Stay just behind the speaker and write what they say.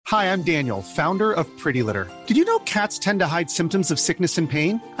Hi, I'm Daniel, founder of Pretty Litter. Did you know cats tend to hide symptoms of sickness and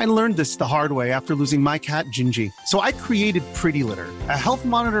pain? I learned this the hard way after losing my cat, Gingy. So I created Pretty Litter, a health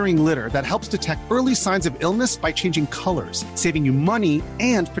monitoring litter that helps detect early signs of illness by changing colors, saving you money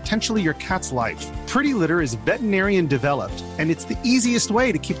and potentially your cat's life. Pretty Litter is veterinarian developed, and it's the easiest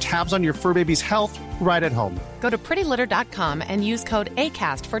way to keep tabs on your fur baby's health right at home. Go to prettylitter.com and use code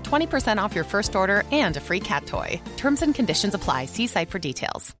ACAST for 20% off your first order and a free cat toy. Terms and conditions apply. See site for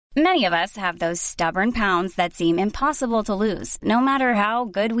details. Many of us have those stubborn pounds that seem impossible to lose, no matter how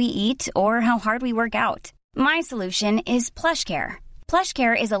good we eat or how hard we work out. My solution is PlushCare.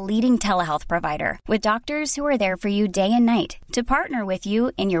 PlushCare is a leading telehealth provider with doctors who are there for you day and night to partner with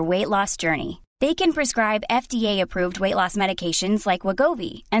you in your weight loss journey. They can prescribe FDA-approved weight loss medications like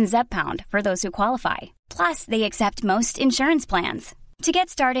Wegovy and Zepbound for those who qualify. Plus, they accept most insurance plans. To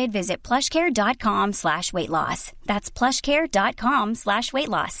get started, visit plushcare.com/weightloss. That's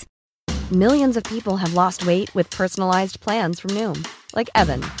plushcare.com/weightloss. Millions of people have lost weight with personalized plans from Noom. Like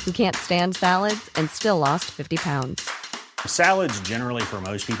Evan, who can't stand salads and still lost 50 pounds. Salads generally for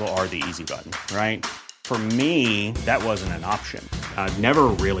most people are the easy button, right? For me, that wasn't an option. I never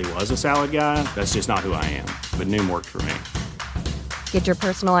really was a salad guy. That's just not who I am. But Noom worked for me. Get your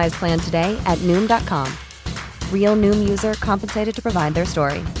personalized plan today at Noom.com. Real Noom user compensated to provide their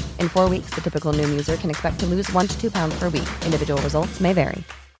story. In 4 weeks, the typical Noom user can expect to lose 1 to 2 pounds per week. Individual results may vary.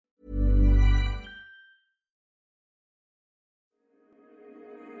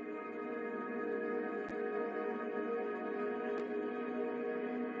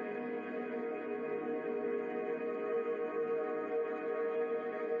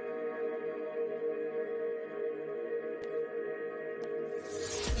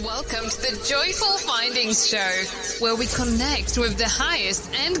 Welcome to the Joyful Findings Show, where we connect with the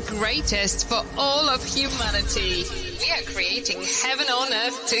highest and greatest for all of humanity. We are creating heaven on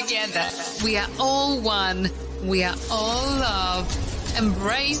earth together. We are all one. We are all love.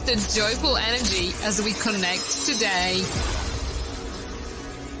 Embrace the joyful energy as we connect today.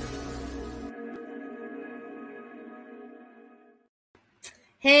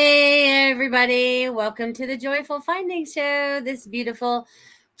 Hey everybody, welcome to the Joyful Findings Show, this beautiful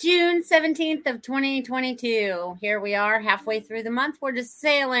June 17th of 2022. Here we are halfway through the month. We're just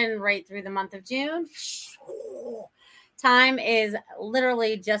sailing right through the month of June. Time is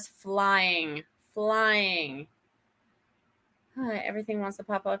literally just flying. Everything wants to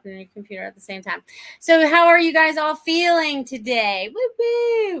pop up in your computer at the same time. So how are you guys all feeling today?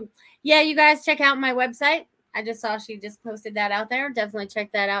 Woo-woo! Yeah, you guys check out my website. I just saw she just posted that out there. Definitely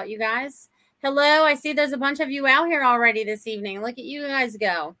check that out, you guys. Hello, I see there's a bunch of you out here already this evening. Look at you guys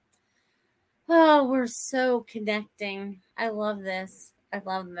go. Oh, we're so connecting. I love this.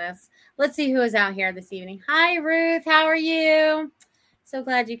 Let's see who is out here this evening. Hi, Ruth. How are you? So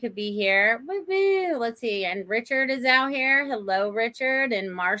glad you could be here. Woo-woo. Let's see. And Richard is out here. Hello, Richard.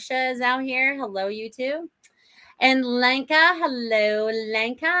 And Marcia is out here. Hello, you too. And Lenka. Hello,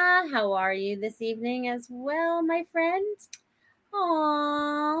 Lenka. How are you this evening as well, my friend?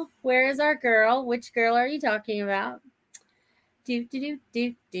 Aw, where is our girl? Which girl are you talking about? Hello,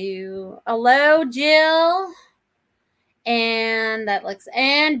 Jill. And that looks,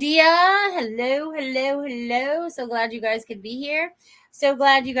 and Dia. Hello. So glad you guys could be here. So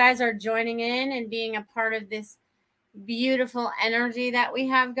glad you guys are joining in and being a part of this beautiful energy that we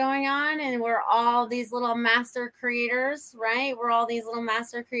have going on. And we're all these little master creators, right? We're all these little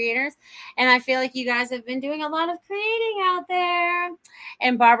master creators. And I feel like you guys have been doing a lot of creating out there.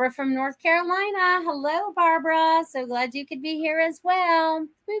 And Barbara from North Carolina. Hello, Barbara. So glad you could be here as well.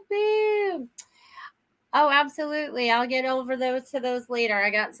 Woo-hoo. Oh, absolutely. I'll get over those later. I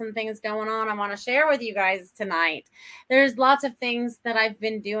got some things going on I want to share with you guys tonight. There's lots of things that I've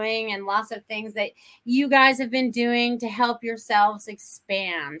been doing and lots of things that you guys have been doing to help yourselves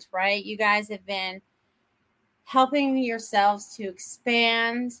expand, right? You guys have been helping yourselves to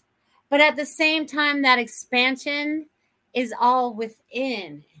expand, but at the same time, that expansion is all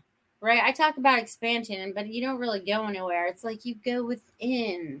within, right? I talk about expansion, but you don't really go anywhere. It's like you go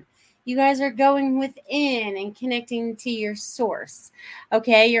within. You guys are going within and connecting to your source,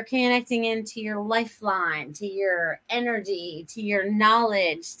 okay? You're connecting into your lifeline, to your energy, to your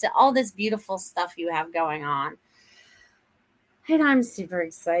knowledge, to all this beautiful stuff you have going on. And I'm super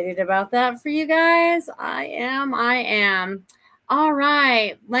excited about that for you guys. I am. All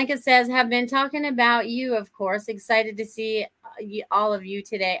right. Lenka says, have been talking about you, of course. Excited to see all of you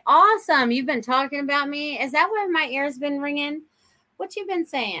today. Awesome. You've been talking about me. Is that why my ear's been ringing? What you been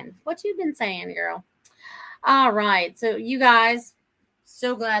saying? Girl? All right. So you guys,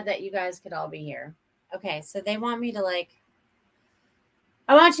 so glad that you guys could all be here. Okay. So they want me to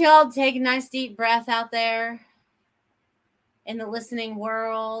I want you all to take a nice deep breath out there in the listening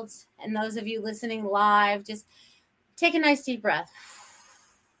world. And those of you listening live, just take a nice deep breath.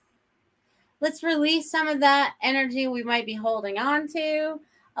 Let's release some of that energy we might be holding on to.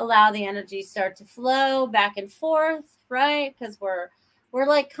 Allow the energy start to flow back and forth, right? Because we're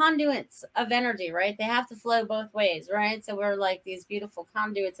like conduits of energy, right? They have to flow both ways, right? So we're like these beautiful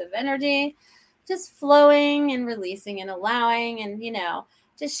conduits of energy, just flowing and releasing and allowing and,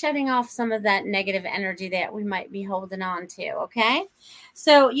 just shutting off some of that negative energy that we might be holding on to, okay?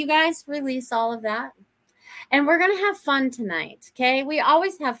 So you guys release all of that. And we're going to have fun tonight, okay? We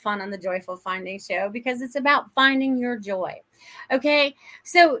always have fun on the Joyful Finding Show because it's about finding your joy, okay?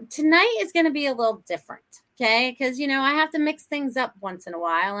 So tonight is going to be a little different, okay? Because, I have to mix things up once in a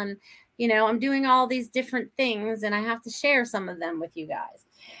while. And, I'm doing all these different things and I have to share some of them with you guys.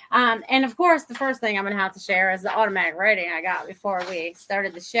 And of course, the first thing I'm going to have to share is the automatic rating I got before we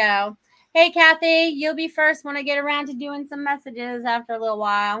started the show. Hey, Kathy, you'll be first when I get around to doing some messages after a little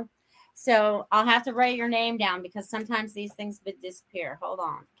while. So I'll have to write your name down because sometimes these things disappear. Hold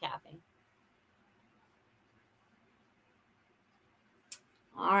on, Kathy.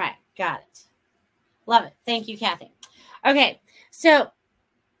 All right. Got it. Love it. Thank you, Kathy. Okay. So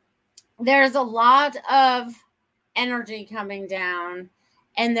there's a lot of energy coming down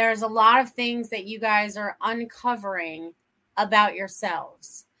and there's a lot of things that you guys are uncovering about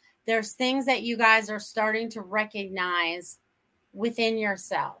yourselves. There's things that you guys are starting to recognize within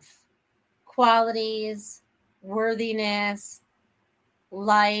yourself. Qualities, worthiness,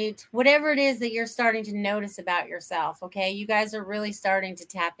 light, whatever it is that you're starting to notice about yourself, okay? You guys are really starting to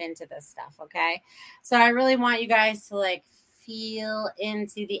tap into this stuff, okay? So I really want you guys to feel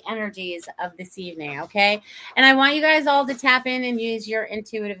into the energies of this evening, okay? And I want you guys all to tap in and use your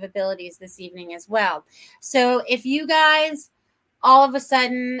intuitive abilities this evening as well. So if you guys all of a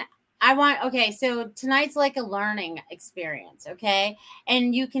sudden... so tonight's like a learning experience, okay?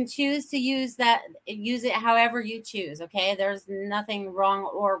 And you can choose to use it however you choose, okay? There's nothing wrong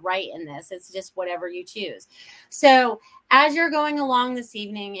or right in this. It's just whatever you choose. So as you're going along this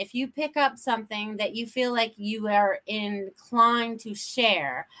evening, if you pick up something that you feel like you are inclined to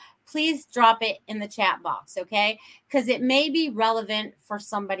share, please drop it in the chat box, okay? Because it may be relevant for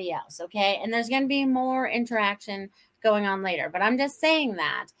somebody else, okay? And there's going to be more interaction going on later. But I'm just saying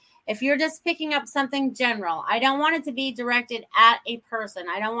that. If you're just picking up something general, I don't want it to be directed at a person.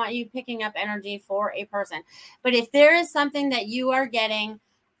 I don't want you picking up energy for a person. But if there is something that you are getting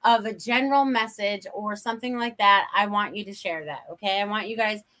of a general message or something like that, I want you to share that, okay? I want you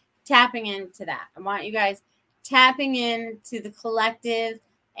guys tapping into that. I want you guys tapping into the collective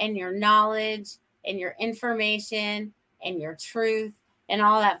and your knowledge and your information and your truth and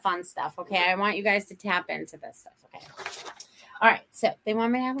all that fun stuff, okay? I want you guys to tap into this stuff, okay? All right, so they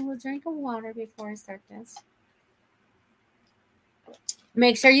want me to have a little drink of water before I start this.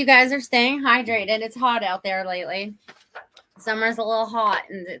 Make sure you guys are staying hydrated. It's hot out there lately. Summer's a little hot,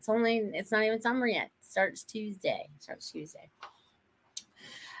 and it's not even summer yet. It starts Tuesday.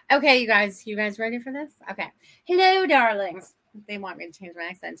 Okay, you guys ready for this? Okay. Hello, darlings. They want me to change my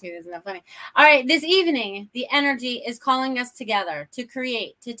accent too. Isn't that funny? All right, this evening, the energy is calling us together to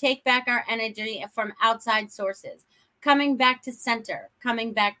create, to take back our energy from outside sources. Coming back to center,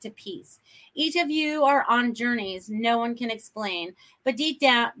 coming back to peace. Each of you are on journeys no one can explain, but deep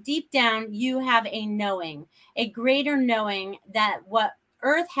down, you have a knowing, a greater knowing that what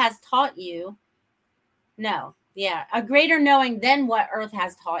Earth has taught you. A greater knowing than what Earth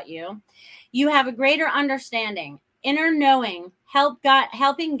has taught you. You have a greater understanding, inner knowing,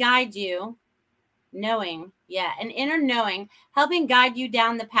 helping guide you. An inner knowing, helping guide you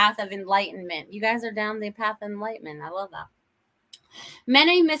down the path of enlightenment. You guys are down the path of enlightenment. I love that.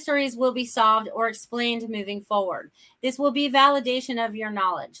 Many mysteries will be solved or explained moving forward. This will be validation of your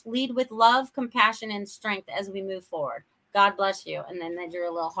knowledge. Lead with love, compassion, and strength as we move forward. God bless you. And then they drew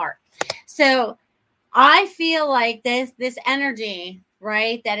a little heart. So I feel like this energy,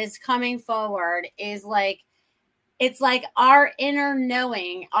 right, that is coming forward is it's like our inner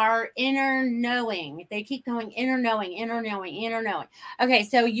knowing. They keep going inner knowing. Okay,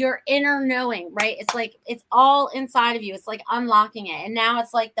 so your inner knowing, right? It's like it's all inside of you. It's like unlocking it. And now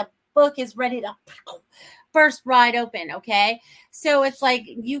it's like the book is ready to burst wide open, okay? So it's like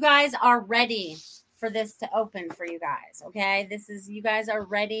you guys are ready for this to open for you guys, okay? You guys are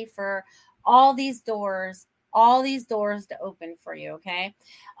ready for all these doors to open for you, okay?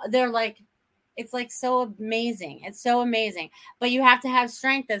 It's like so amazing. It's so amazing. But you have to have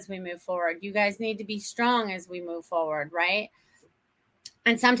strength as we move forward. You guys need to be strong as we move forward, right?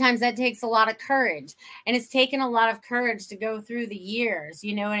 And sometimes that takes a lot of courage. And it's taken a lot of courage to go through the years.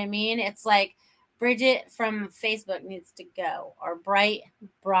 You know what I mean? It's like Bridget from Facebook needs to go, or Bright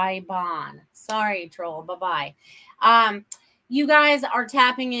Brybon. Sorry, troll. Bye-bye. You guys are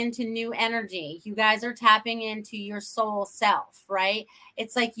tapping into new energy. You guys are tapping into your soul self, right?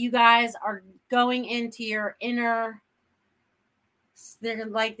 It's like you guys are going into your inner, they're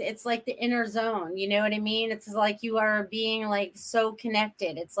like, it's like the inner zone, you know what I mean? It's like you are being like so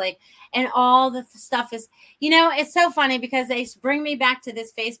connected. It's like, and all the stuff is, you know, it's so funny because they bring me back to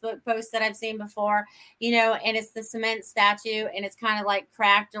this Facebook post that I've seen before, you know, and it's the cement statue and it's kind of like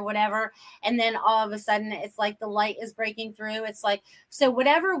cracked or whatever. And then all of a sudden it's like the light is breaking through. It's like, so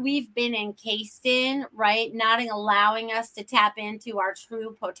whatever we've been encased in, right, not allowing us to tap into our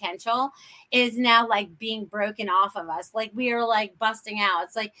true potential is now like being broken off of us. Like we are like busting out.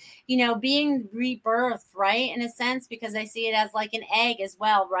 It's like, you know, being rebirthed, right? In a sense, because I see it as like an egg as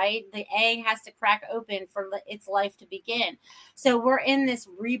well, right? The egg has to crack open for its life to begin. So we're in this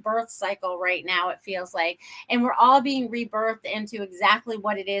rebirth cycle right now, it feels like, and we're all being rebirthed into exactly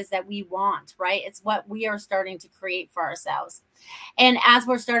what it is that we want, right? It's what we are starting to create for ourselves. And as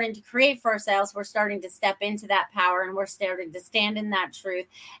we're starting to create for ourselves, we're starting to step into that power and we're starting to stand in that truth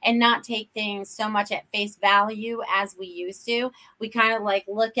and not take things so much at face value as we used to. We kind of like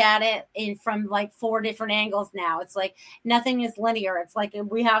look at it from like 4 different angles now. It's like nothing is linear. It's like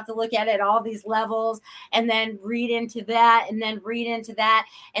we have to look at it all these levels and then read into that and then read into that.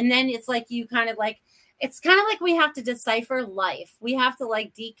 And then it's like you kind of like, it's kind of like we have to decipher life. We have to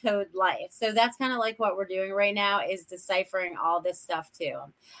like decode life. So that's kind of like what we're doing right now is deciphering all this stuff too.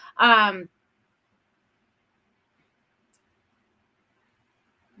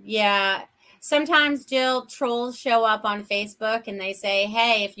 Yeah. Sometimes, Jill, trolls show up on Facebook and they say,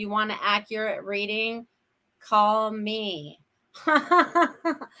 hey, if you want an accurate reading, call me.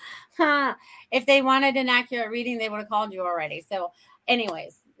 If they wanted an accurate reading, they would have called you already. So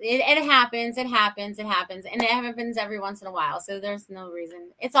anyways, it happens. And it happens every once in a while. So there's no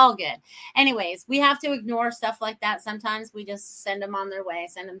reason. It's all good. Anyways, we have to ignore stuff like that. Sometimes we just send them on their way,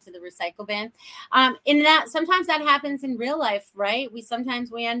 send them to the recycle bin. In that, sometimes that happens in real life, right?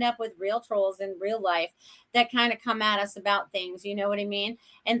 Sometimes we end up with real trolls in real life that kind of come at us about things, you know what I mean?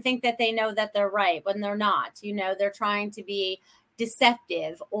 And think that they know that they're right when they're not. You know, they're trying to be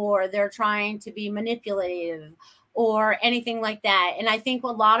deceptive or they're trying to be manipulative or anything like that. And I think a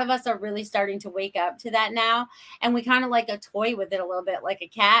lot of us are really starting to wake up to that now. And we kind of like a toy with it a little bit, like a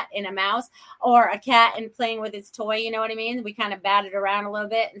cat and a mouse, or a cat and playing with its toy. You know what I mean? We kind of bat it around a little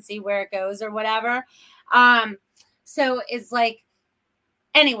bit and see where it goes or whatever. So it's like,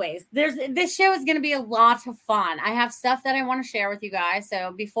 anyways, this show is going to be a lot of fun. I have stuff that I want to share with you guys.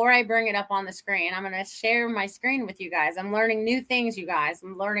 So before I bring it up on the screen, I'm going to share my screen with you guys. I'm learning new things, you guys.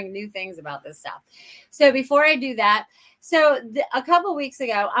 I'm learning new things about this stuff. So before I do that, a couple weeks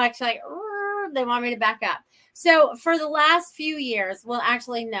ago, actually, they want me to back up. So for the last few years, well,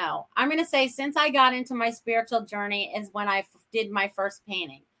 actually, no, I'm going to say since I got into my spiritual journey is when I did my first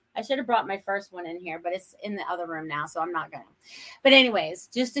painting. I should have brought my first one in here, but it's in the other room now, so I'm not going to. But anyways,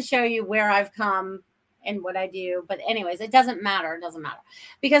 just to show you where I've come and what I do. But anyways, it doesn't matter. It doesn't matter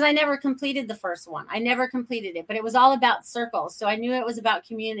because I never completed the first one. I never completed it, but it was all about circles. So I knew it was about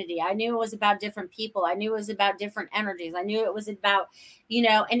community. I knew it was about different people. I knew it was about different energies. I knew it was about, you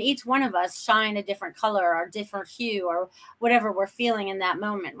know, and each one of us shine a different color or different hue or whatever we're feeling in that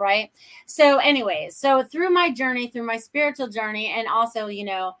moment. Right. So anyways, so through my journey, through my spiritual journey, and also, you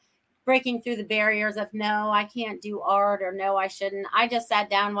know, breaking through the barriers of no, I can't do art or no, I shouldn't. I just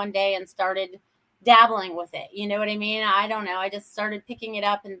sat down one day and started dabbling with it. You know what I mean? I don't know. I just started picking it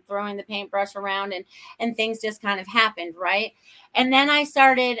up and throwing the paintbrush around and things just kind of happened. Right. And then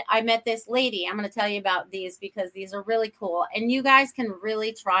I met this lady. I'm going to tell you about these because these are really cool. And you guys can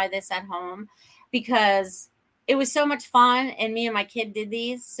really try this at home because it was so much fun. And me and my kid did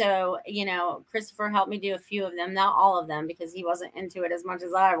these. So, you know, Christopher helped me do a few of them, not all of them because he wasn't into it as much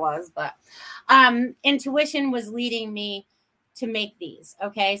as I was. But intuition was leading me to make these.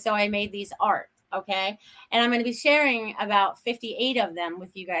 Okay. So I made these art. Okay. And I'm going to be sharing about 58 of them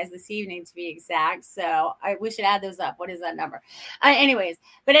with you guys this evening to be exact. So we should add those up. What is that number? Anyways,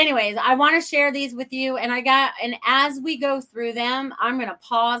 I want to share these with you. And as we go through them, I'm going to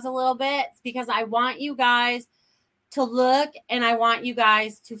pause a little bit because I want you guys to look and I want you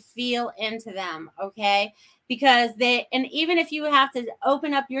guys to feel into them. Okay. Because and even if you have to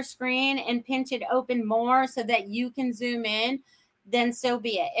open up your screen and pinch it open more so that you can zoom in, then so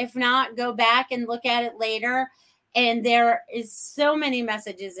be it. If not, go back and look at it later. And there is so many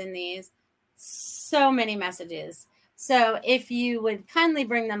messages in these, so many messages. So if you would kindly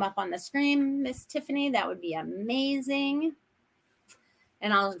bring them up on the screen, Miss Tiffany, that would be amazing.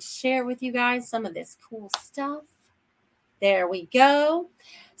 And I'll share with you guys some of this cool stuff. There we go.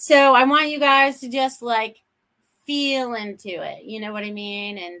 So I want you guys to just like feel into it. You know what I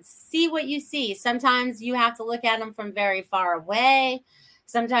mean? And see what you see. Sometimes you have to look at them from very far away.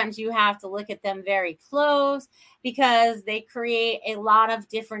 Sometimes you have to look at them very close because they create a lot of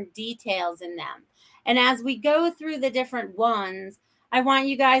different details in them. And as we go through the different ones, I want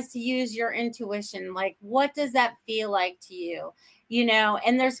you guys to use your intuition. Like, what does that feel like to you? You know,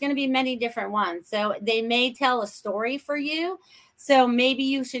 and there's going to be many different ones. So they may tell a story for you. So maybe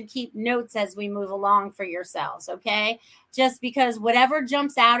you should keep notes as we move along for yourselves, okay? Just because whatever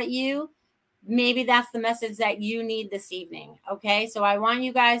jumps out at you, maybe that's the message that you need this evening, okay? So I want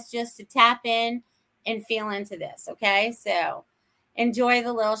you guys just to tap in and feel into this, okay? So enjoy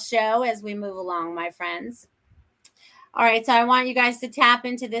the little show as we move along, my friends. All right, so I want you guys to tap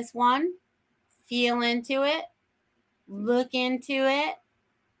into this one, feel into it, look into it.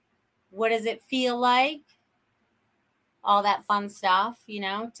 What does it feel like? All that fun stuff, you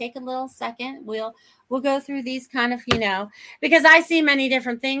know, take a little second. We'll go through these kind of, you know, because I see many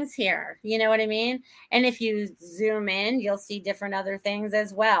different things here, you know what I mean? And if you zoom in, you'll see different other things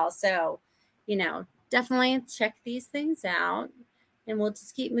as well. So, you know, definitely check these things out and we'll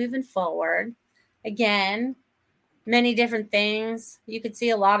just keep moving forward. Again, many different things. You could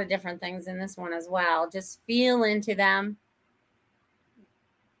see a lot of different things in this one as well. Just feel into them.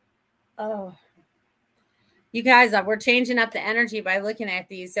 Oh, you guys, we're changing up the energy by looking at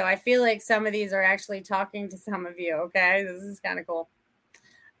these. So I feel like some of these are actually talking to some of you. Okay. This is kind of cool.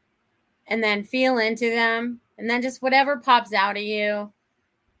 And then feel into them. And then just whatever pops out of you,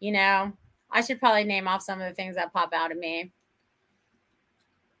 you know, I should probably name off some of the things that pop out of me.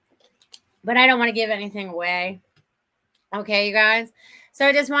 But I don't want to give anything away. Okay, you guys. So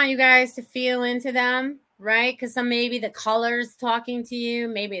I just want you guys to feel into them, right? Because maybe the colors talking to you,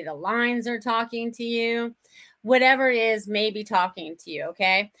 maybe the lines are talking to you. Whatever it is, maybe talking to you,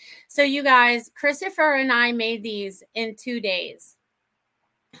 okay? So you guys, Christopher and I made these in 2 days.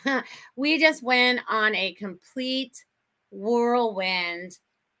 We just went on a complete whirlwind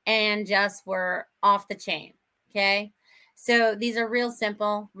and just were off the chain, okay? So these are real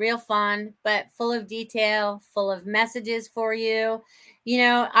simple, real fun, but full of detail, full of messages for you. You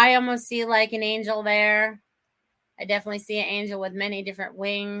know, I almost see like an angel there. I definitely see an angel with many different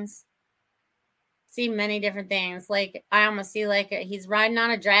wings. See many different things. Like I almost see like he's riding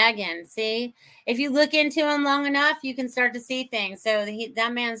on a dragon. See, if you look into him long enough, you can start to see things. So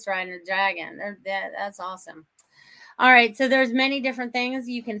that man's riding a dragon. That's awesome. All right. So there's many different things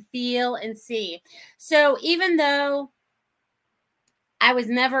you can feel and see. So even though I was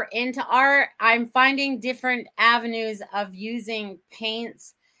never into art, I'm finding different avenues of using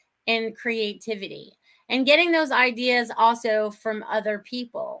paints and creativity and getting those ideas also from other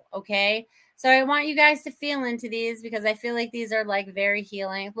people. Okay. So I want you guys to feel into these because I feel like these are like very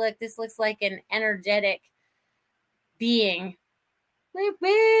healing. Look, this looks like an energetic being.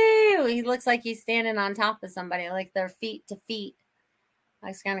 He looks like he's standing on top of somebody, like they're feet to feet.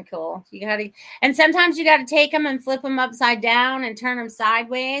 That's kind of cool. And sometimes you got to take them and flip them upside down and turn them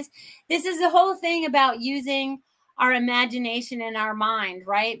sideways. This is the whole thing about using our imagination and our mind,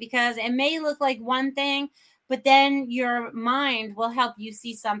 right? Because it may look like one thing, but then your mind will help you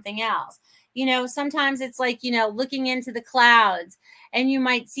see something else. You know, sometimes it's like, you know, looking into the clouds and you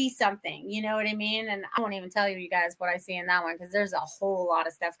might see something, you know what I mean? And I won't even tell you guys what I see in that one because there's a whole lot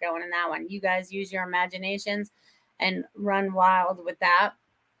of stuff going in that one. You guys use your imaginations and run wild with that.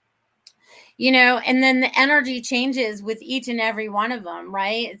 You know, and then the energy changes with each and every one of them,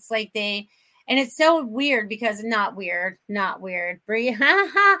 right? It's like and it's so weird because not weird.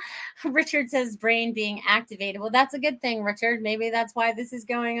 Richard says brain being activated. Well, that's a good thing, Richard. Maybe that's why this is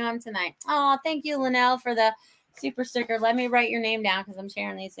going on tonight. Oh, thank you, Linnell, for the super sticker. Let me write your name down because I'm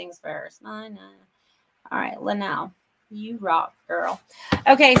sharing these things first. I know. All right, Linnell, you rock, girl.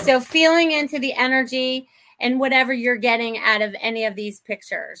 Okay, so feeling into the energy and whatever you're getting out of any of these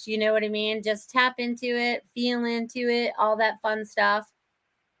pictures. You know what I mean? Just tap into it, feel into it, all that fun stuff.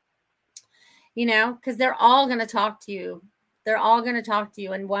 You know, because they're all going to talk to you. They're all going to talk to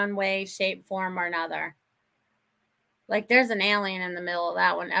you in one way, shape, form, or another. Like there's an alien in the middle of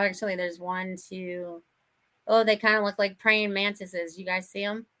that one. Actually, there's 1, 2. Oh, they kind of look like praying mantises. You guys see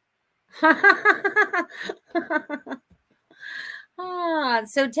them?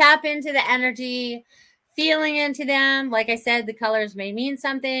 So tap into the energy, feeling into them. Like I said, the colors may mean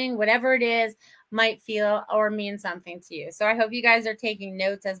something. Whatever it is, might feel or mean something to you. So I hope you guys are taking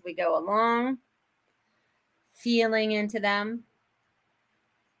notes as we go along. feeling into them,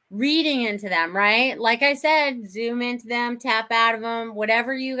 reading into them, right? Like I said, zoom into them, tap out of them,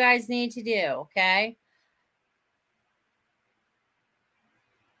 whatever you guys need to do, okay?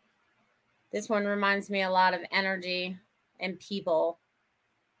 This one reminds me a lot of energy and people.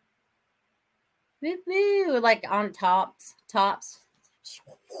 Like on tops.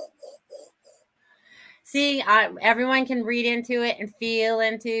 See, everyone can read into it and feel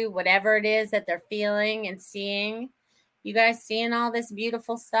into whatever it is that they're feeling and seeing. You guys seeing all this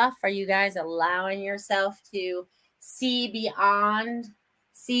beautiful stuff? Are you guys allowing yourself to see beyond,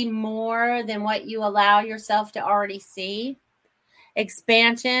 see more than what you allow yourself to already see?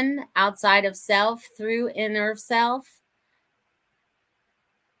 Expansion outside of self through inner self.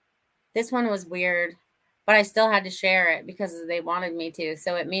 This one was weird, but I still had to share it because they wanted me to.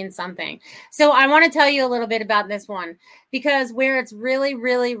 So it means something. So I want to tell you a little bit about this one, because where it's really,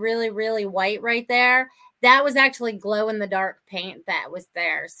 really, really, really white right there, that was actually glow in the dark paint that was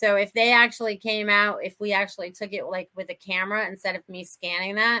there. So if they actually came out, if we actually took it like with a camera instead of me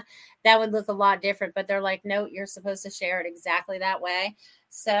scanning that, that would look a lot different. But they're like, no, you're supposed to share it exactly that way.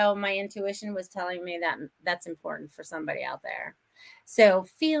 So my intuition was telling me that that's important for somebody out there. So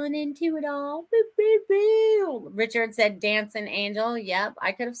feeling into it all. Boo, boo, boo. Richard said dancing angel. Yep,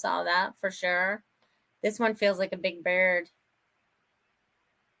 I could have saw that for sure. This one feels like a big bird.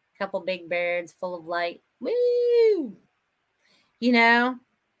 Couple big birds full of light. Woo! You know,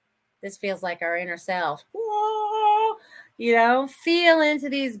 this feels like our inner self. Whoa! You know, feel into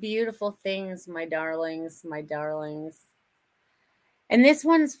these beautiful things, my darlings, my darlings. And this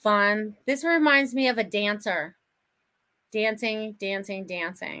one's fun. This reminds me of a dancer. Dancing.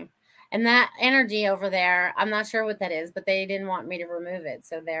 And that energy over there, I'm not sure what that is, but they didn't want me to remove it.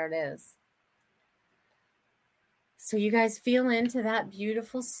 So there it is. So you guys feel into that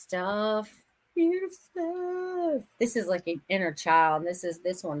beautiful stuff. Beautiful stuff. This is like an inner child.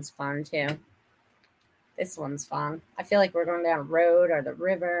 This one's fun too. This one's fun. I feel like we're going down a road or the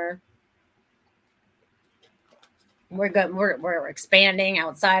river. We're expanding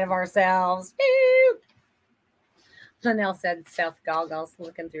outside of ourselves. Linnell said self goggles,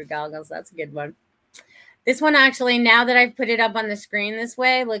 looking through goggles. That's a good one. This one actually, now that I've put it up on the screen this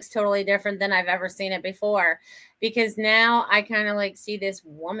way, looks totally different than I've ever seen it before. Because now I kind of like see this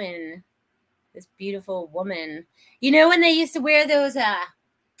woman, this beautiful woman. You know when they used to wear those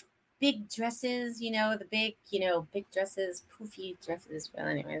big dresses, you know, the big, big dresses, poofy dresses. Well,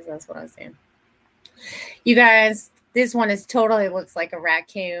 anyways, that's what I was saying. You guys, this one is totally looks like a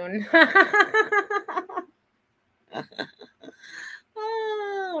raccoon.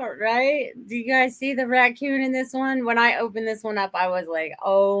 Oh, right? Do you guys see the raccoon in this one? When I opened this one up, I was like,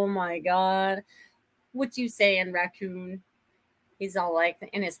 oh my God. What you saying, raccoon? He's all like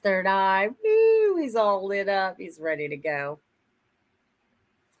in his third eye. Woo, he's all lit up. He's ready to go.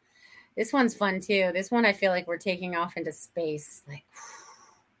 This one's fun too. This one I feel like we're taking off into space. Like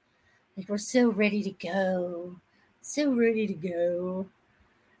we're so ready to go. So ready to go.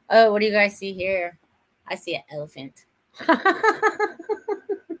 Oh, what do you guys see here? I see an elephant.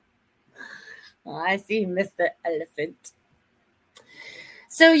 I see Mr. Elephant.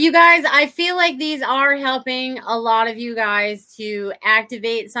 So you guys, I feel like these are helping a lot of you guys to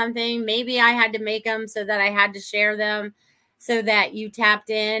activate something. Maybe I had to make them so that I had to share them so that you tapped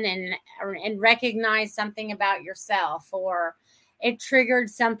in and recognized something about yourself, or it triggered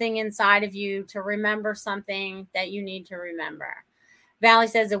something inside of you to remember something that you need to remember. Valley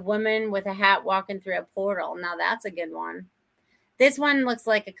says a woman with a hat walking through a portal. Now that's a good one. This one looks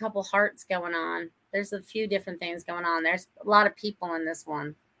like a couple hearts going on. There's a few different things going on. There's a lot of people in this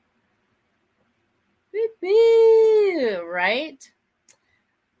one. Right?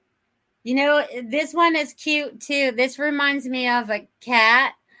 You know, this one is cute too. This reminds me of a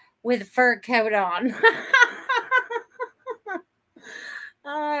cat with a fur coat on.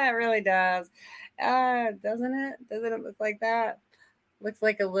 Oh, it really does. Doesn't it? Doesn't it look like that? Looks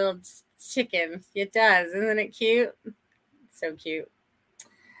like a little chicken. It does. Isn't it cute? It's so cute.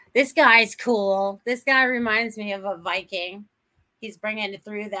 This guy's cool. This guy reminds me of a Viking. He's bringing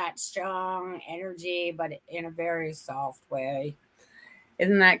through that strong energy, but in a very soft way.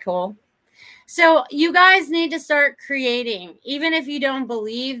 Isn't that cool? So you guys need to start creating. Even if you don't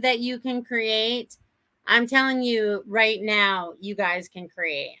believe that you can create, I'm telling you right now, you guys can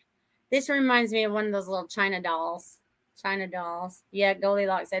create. This reminds me of one of those little China dolls. China dolls. Yeah,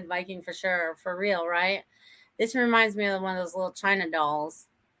 Goldilocks said Viking for sure. For real, right? This reminds me of one of those little China dolls.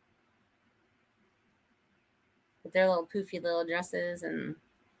 With their little poofy little dresses and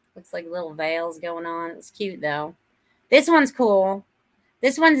looks like little veils going on. It's cute though. This one's cool.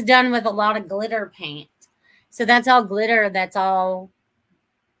 This one's done with a lot of glitter paint. So that's all glitter. That's all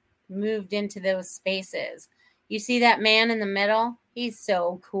moved into those spaces. You see that man in the middle? He's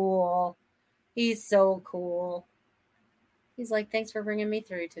so cool. He's so cool. He's like, thanks for bringing me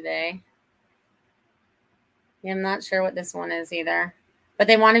through today. Yeah, I'm not sure what this one is either. But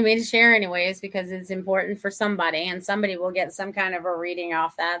they wanted me to share anyways because it's important for somebody. And somebody will get some kind of a reading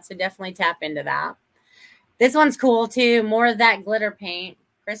off that. So definitely tap into that. This one's cool too. More of that glitter paint.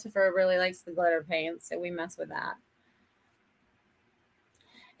 Christopher really likes the glitter paint. So we mess with that.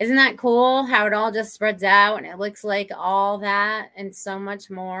 Isn't that cool how it all just spreads out and it looks like all that and so much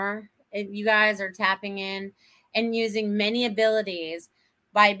more? You guys are tapping in and using many abilities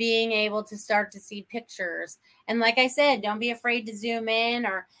by being able to start to see pictures. And like I said, don't be afraid to zoom in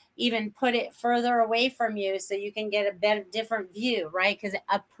or even put it further away from you so you can get a better, different view, right? Because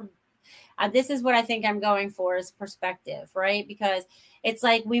this is what I think I'm going for is perspective, right? Because it's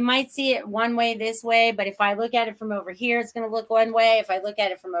like we might see it one way this way, but if I look at it from over here, it's going to look one way. If I look at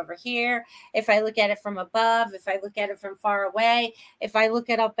it from over here, if I look at it from above, if I look at it from far away, if I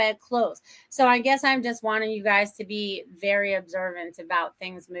look it up at close. So I guess I'm just wanting you guys to be very observant about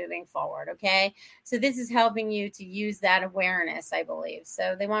things moving forward, okay? So this is helping you to use that awareness, I believe.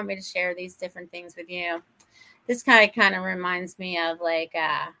 So they want me to share these different things with you. This guy kind of reminds me of like,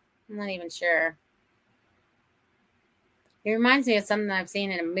 I'm not even sure. It reminds me of something I've seen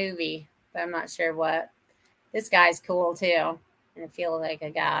in a movie, but I'm not sure what. This guy's cool too. And I feel like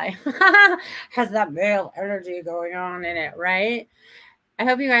a guy has that male energy going on in it, right? I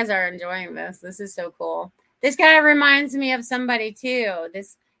hope you guys are enjoying this. This is so cool. This guy reminds me of somebody too.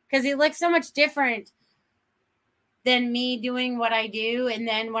 Because he looks so much different than me doing what I do. And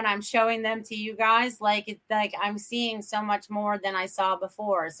then when I'm showing them to you guys, like I'm seeing so much more than I saw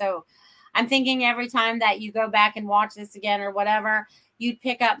before. So I'm thinking every time that you go back and watch this again or whatever, you'd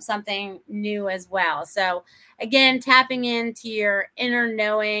pick up something new as well. So again, tapping into your inner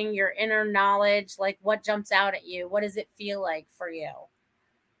knowing, your inner knowledge, like what jumps out at you? What does it feel like for you?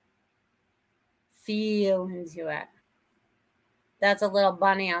 Feel into it. That's a little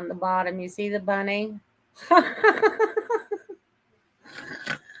bunny on the bottom. You see the bunny?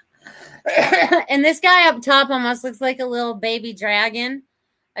 And this guy up top almost looks like a little baby dragon.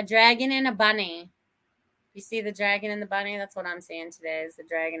 A dragon and a bunny. You see the dragon and the bunny? That's what I'm seeing today is the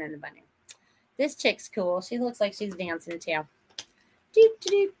dragon and the bunny. This chick's cool. She looks like she's dancing too. Do,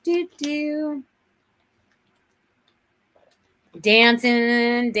 do, do, do.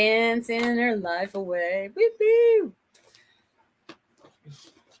 Dancing her life away. Woo, woo.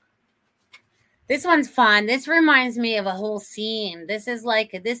 This one's fun. This reminds me of a whole scene. This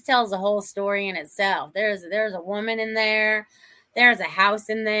tells a whole story in itself. There's a woman in there. There's a house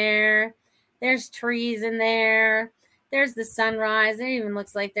in there. There's trees in there. There's the sunrise. It even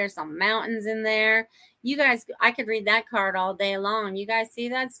looks like there's some mountains in there. You guys, I could read that card all day long. You guys see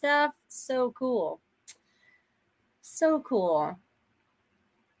that stuff? So cool. So cool.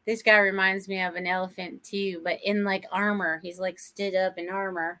 This guy reminds me of an elephant too, but in like armor. He's like stood up in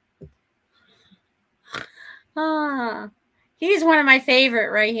armor. He's one of my favorite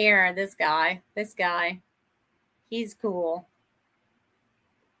right here. This guy. He's cool.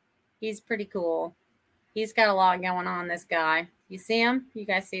 He's pretty cool. He's got a lot going on, this guy. You see him? You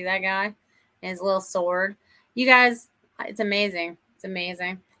guys see that guy? And his little sword. You guys, it's amazing. It's amazing.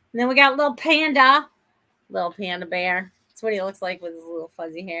 And then we got little panda bear. That's what he looks like with his little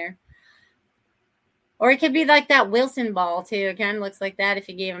fuzzy hair. Or it could be like that Wilson ball too. It kind of looks like that if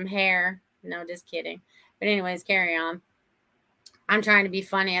you gave him hair. No, just kidding. But anyways, carry on. I'm trying to be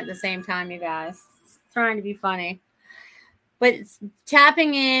funny at the same time, you guys. Trying to be funny. But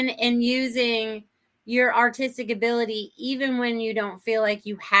tapping in and using your artistic ability even when you don't feel like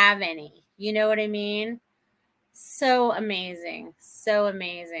you have any. You know what I mean? So amazing. So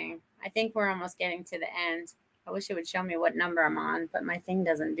amazing. I think we're almost getting to the end. I wish it would show me what number I'm on, but my thing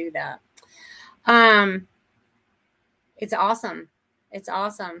doesn't do that. It's awesome. It's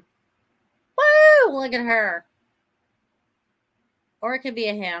awesome. Woo! Look at her. Or it could be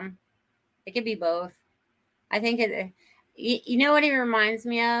a him. It could be both. I think it... You know what he reminds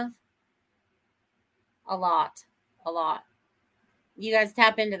me of? A lot. You guys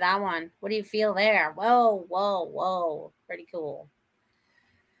tap into that one. What do you feel there? Whoa. Pretty cool.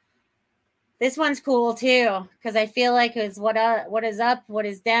 This one's cool too, because I feel like it's what is up, what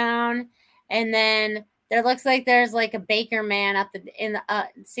is down. And then there looks like there's like a baker man up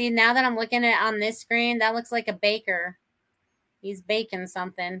see, now that I'm looking at it on this screen, that looks like a baker. He's baking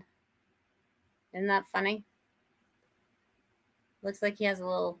something. Isn't that funny? Looks like he has a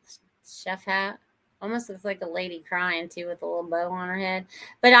little chef hat. Almost looks like a lady crying too with a little bow on her head.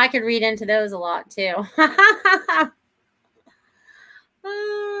 But I could read into those a lot too.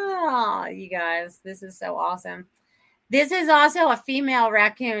 Oh, you guys, this is so awesome. This is also a female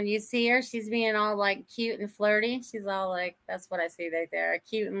raccoon. You see her? She's being all like cute and flirty. She's all like, that's what I see right there. A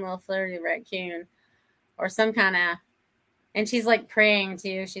cute and little flirty raccoon. Or some kind of, and she's like praying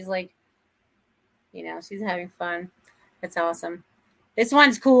too. She's like, you know, she's having fun. That's awesome. This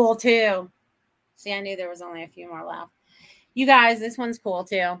one's cool too. See, I knew there was only a few more left. You guys, this one's cool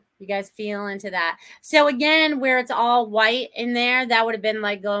too. You guys feel into that. So again, where it's all white in there, that would have been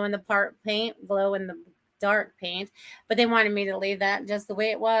like glow in the dark paint. But they wanted me to leave that just the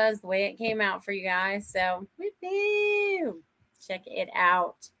way it was, the way it came out for you guys. So check it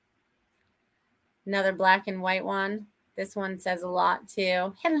out. Another black and white one. This one says a lot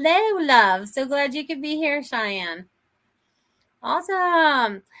too. Hello, love. So glad you could be here, Cheyenne.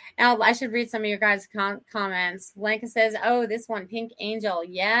 Awesome. Now, I should read some of your guys' comments. Lenka says, oh, this one, Pink Angel.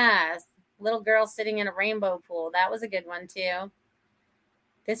 Yes. Little girl sitting in a rainbow pool. That was a good one, too.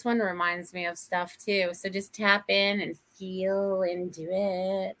 This one reminds me of stuff, too. So just tap in and feel into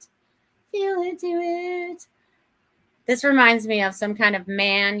it. Feel into it. This reminds me of some kind of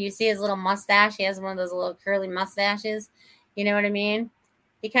man. You see his little mustache? He has one of those little curly mustaches. You know what I mean?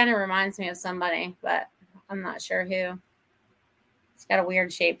 He kind of reminds me of somebody, but I'm not sure who. It's got a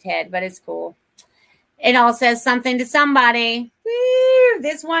weird shaped head, but it's cool. It all says something to somebody. Woo!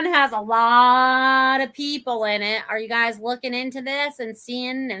 This one has a lot of people in it. Are you guys looking into this and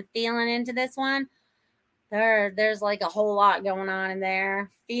seeing and feeling into this one? There's like a whole lot going on in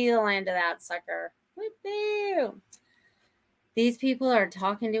there. Feel into that sucker. Woo-hoo! These people are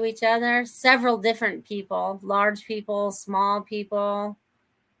talking to each other. Several different people. Large people, small people.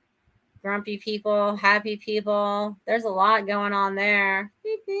 Grumpy people, happy people. There's a lot going on there.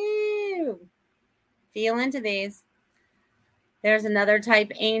 Woo-hoo. Feel into these. There's another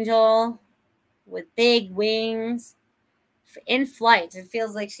type angel with big wings. In flight. It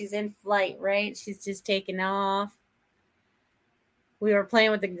feels like she's in flight, right? She's just taking off. We were playing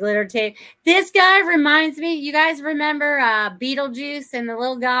with the glitter tape. This guy reminds me, you guys remember Beetlejuice and the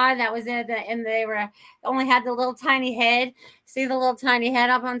little guy that was in and they were only had the little tiny head. See the little tiny head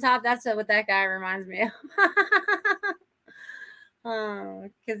up on top? That's what that guy reminds me of. Oh,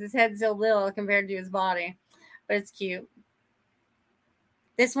 because his head's so little compared to his body. But it's cute.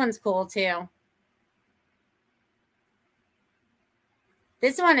 This one's cool too.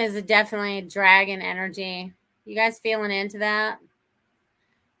 This one is definitely dragon energy. You guys feeling into that?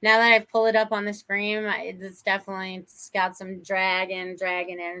 Now that I've pulled it up on the screen, it's definitely got some dragon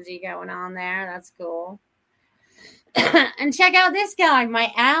energy going on there. That's cool. And check out this guy,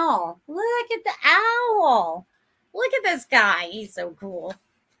 my owl. Look at the owl. Look at this guy. He's so cool.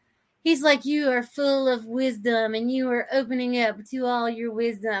 He's like, you are full of wisdom and you are opening up to all your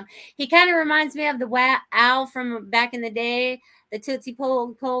wisdom. He kind of reminds me of the owl from back in the day, the Tootsie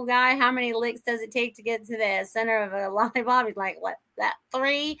Pole guy. How many licks does it take to get to the center of a lollipop? He's like, what, that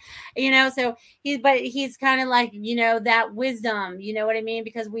 3? You know, so he's kind of like, you know, that wisdom, you know what I mean?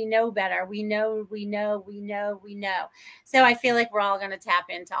 Because we know better. We know. So I feel like we're all going to tap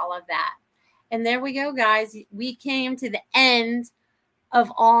into all of that. And there we go, guys. We came to the end of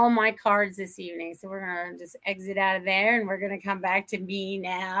all my cards this evening. So we're going to just exit out of there and we're going to come back to me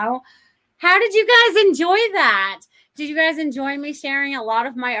now. How did you guys enjoy that? Did you guys enjoy me sharing a lot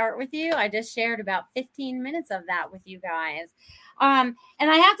of my art with you? I just shared about 15 minutes of that with you guys. And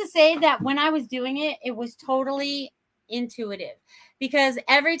I have to say that when I was doing it, it was totally intuitive. Because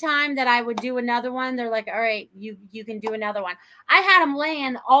every time that I would do another one, they're like, all right, you can do another one. I had them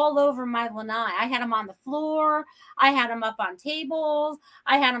laying all over my lanai. I had them on the floor. I had them up on tables.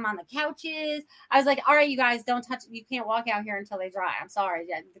 I had them on the couches. I was like, all right, you guys, don't touch. You can't walk out here until they dry. I'm sorry,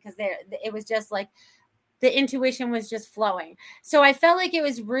 because it was just like the intuition was just flowing. So I felt like it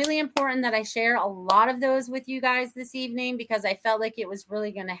was really important that I share a lot of those with you guys this evening because I felt like it was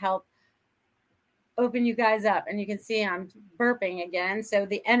really going to help open you guys up. And you can see I'm burping again. So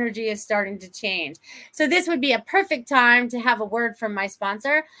the energy is starting to change. So this would be a perfect time to have a word from my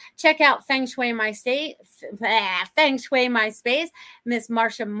sponsor. Check out Feng Shui My Space. Miss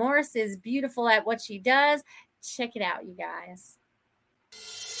Marsha Morse is beautiful at what she does. Check it out, you guys.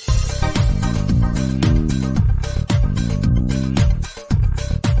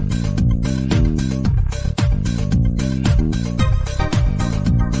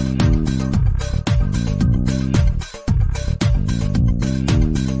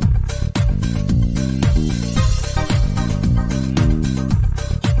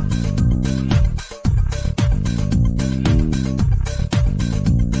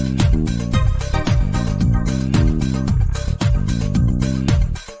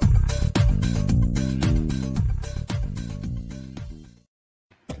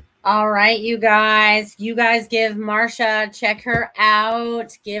 All right, you guys give Marsha, check her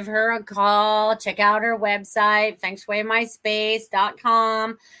out, give her a call, check out her website,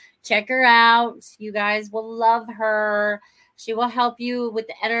 fengshuimyspace.com. Check her out. You guys will love her. She will help you with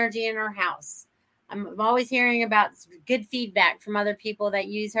the energy in her house. I'm always hearing about good feedback from other people that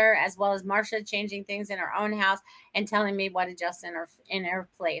use her, as well as Marsha changing things in her own house and telling me what adjusts in her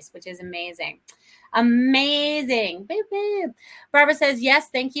place, which is amazing. Amazing. Boop, boop. Barbara says, yes,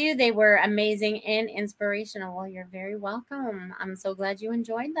 thank you. They were amazing and inspirational. Well, you're very welcome. I'm so glad you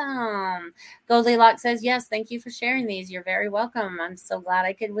enjoyed them. Goldilocks says, yes, thank you for sharing these. You're very welcome. I'm so glad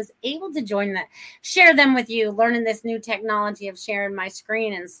I was able to share them with you, learning this new technology of sharing my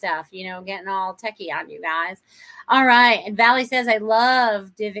screen and stuff, getting all techie on you guys. All right. And Valley says, I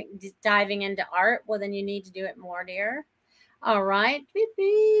love diving into art. Well, then you need to do it more, dear. All right.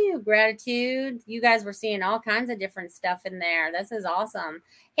 Gratitude. You guys were seeing all kinds of different stuff in there. This is awesome.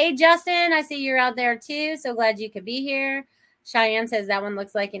 Hey, Justin, I see you're out there too. So glad you could be here. Cheyenne says that one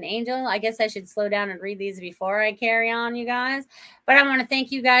looks like an angel. I guess I should slow down and read these before I carry on, you guys. But I want to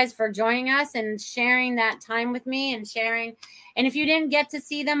thank you guys for joining us and sharing that time with me and sharing. And if you didn't get to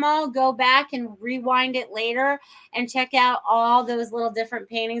see them all, go back and rewind it later and check out all those little different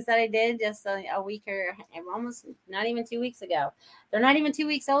paintings that I did just a week or almost not even 2 weeks ago. They're not even 2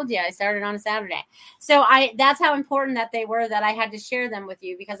 weeks old yet. I started on a Saturday. So that's how important that they were, that I had to share them with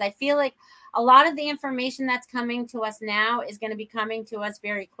you, because I feel like a lot of the information that's coming to us now is going to be coming to us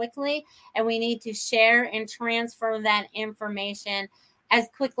very quickly, and we need to share and transfer that information as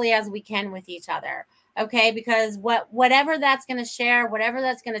quickly as we can with each other. Okay, because whatever that's going to share, whatever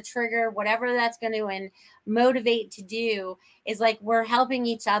that's going to trigger, whatever that's going to motivate to do is like we're helping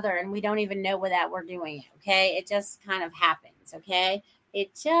each other and we don't even know that we're doing it. Okay, it just kind of happens. Okay,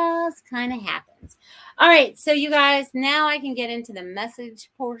 it just kind of happens. All right, so you guys, now I can get into the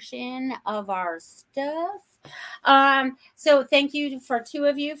message portion of our stuff. So thank you for 2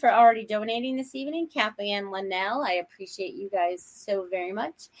 of you for already donating this evening, Kathy and Linnell. I appreciate you guys so very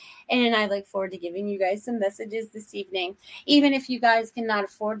much. And I look forward to giving you guys some messages this evening. Even if you guys cannot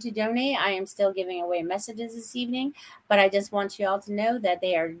afford to donate, I am still giving away messages this evening, but I just want you all to know that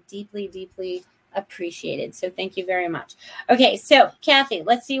they are deeply, deeply appreciated. So thank you very much. Okay, so Kathy,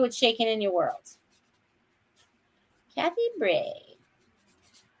 let's see what's shaking in your world. Kathy Bray.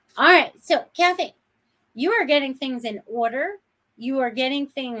 All right, so Kathy, you are getting things in order. You are getting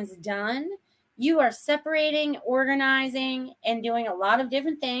things done. You are separating, organizing, and doing a lot of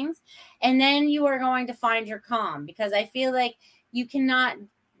different things. And then you are going to find your calm, because I feel like you cannot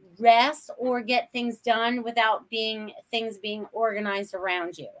rest or get things done without things being organized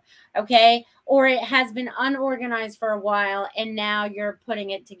around you. Okay. Or it has been unorganized for a while and now you're putting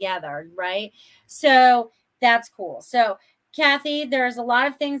it together. Right. So that's cool. So Kathy, there's a lot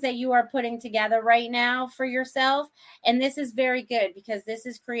of things that you are putting together right now for yourself. And this is very good because this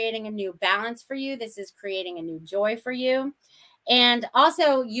is creating a new balance for you. This is creating a new joy for you. And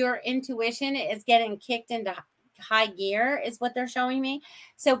also your intuition is getting kicked into high gear is what they're showing me.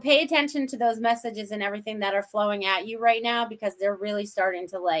 So pay attention to those messages and everything that are flowing at you right now, because they're really starting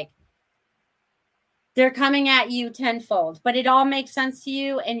to they're coming at you tenfold, but it all makes sense to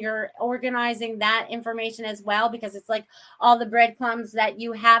you. And you're organizing that information as well, because it's like all the breadcrumbs that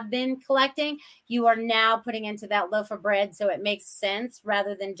you have been collecting, you are now putting into that loaf of bread. So it makes sense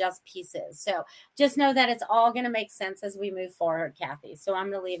rather than just pieces. So just know that it's all going to make sense as we move forward, Kathy. So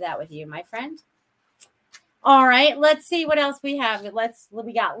I'm going to leave that with you, my friend. All right, let's see what else we have.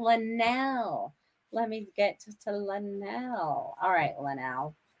 We got Linnell. Let me get to Linnell. All right,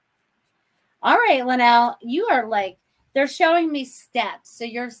 Linnell. All right, Linnell, you are they're showing me steps. So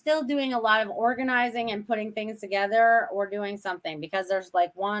you're still doing a lot of organizing and putting things together or doing something, because there's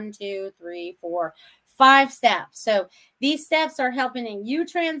 1, 2, 3, 4, 5 steps. So these steps are helping you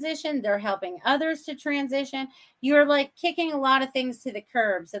transition. They're helping others to transition. You're kicking a lot of things to the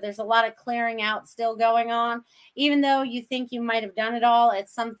curb. So there's a lot of clearing out still going on, even though you think you might have done it all.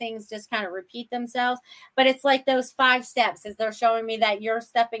 Some things just kind of repeat themselves, but it's like those 5 steps as they're showing me that you're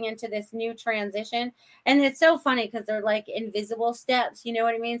stepping into this new transition. And it's so funny because they're invisible steps. You know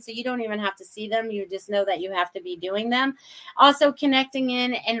what I mean? So you don't even have to see them. You just know that you have to be doing them. Also connecting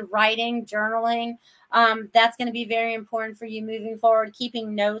in and writing, journaling. That's going to be very important for you moving forward,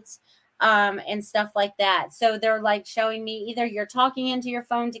 keeping notes and stuff like that. So they're showing me either you're talking into your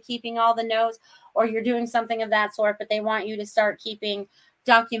phone to keeping all the notes, or you're doing something of that sort, but they want you to start keeping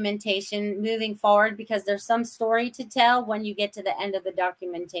documentation moving forward, because there's some story to tell when you get to the end of the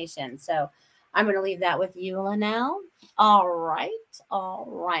documentation. So I'm going to leave that with you, Linnell. All right.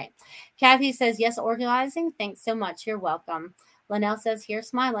 Kathy says, yes, organizing. Thanks so much. You're welcome. Linnell says, here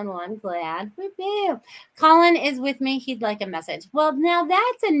smiling. Well, I'm glad. Woo-hoo. Colin is with me. He'd like a message. Well, now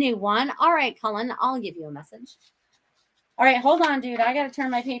that's a new one. All right, Colin, I'll give you a message. All right, hold on, dude. I got to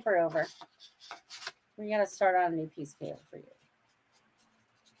turn my paper over. We got to start on a new piece of paper for you.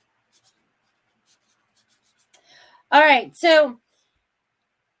 All right, so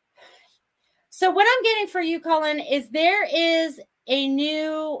what I'm getting for you, Colin, is there is a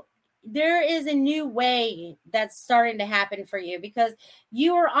new way that's starting to happen for you, because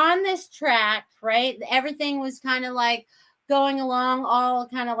you were on this track, right? Everything was kind of like going along, all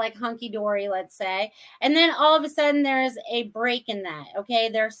kind of like hunky-dory, let's say. And then all of a sudden there's a break in that, okay?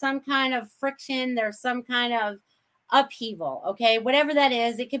 There's some kind of friction. There's some kind of upheaval, okay? Whatever that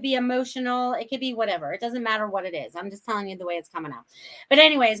is, it could be emotional. It could be whatever. It doesn't matter what it is. I'm just telling you the way it's coming out. But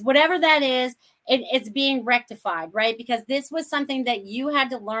anyways, whatever that is, it's being rectified, right? Because this was something that you had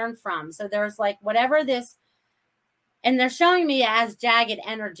to learn from. So there's like whatever this, and they're showing me as jagged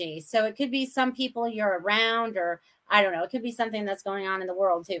energy. So it could be some people you're around, or I don't know. It could be something that's going on in the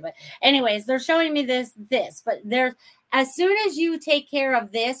world too. But anyways, they're showing me this, but there's, as soon as you take care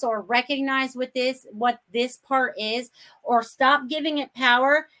of this or recognize what this part is, or stop giving it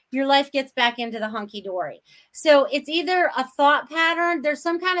power, your life gets back into the hunky-dory. So it's either a thought pattern. There's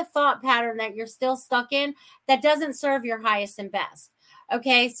some kind of thought pattern that you're still stuck in that doesn't serve your highest and best.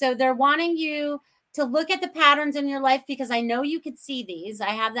 Okay. So they're wanting you to look at the patterns in your life, because I know you could see these. I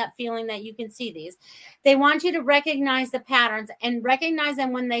have that feeling that you can see these. They want you to recognize the patterns and recognize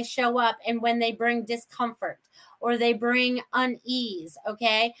them when they show up and when they bring discomfort or they bring unease,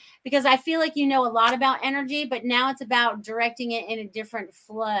 okay? Because I feel like you know a lot about energy, but now it's about directing it in a different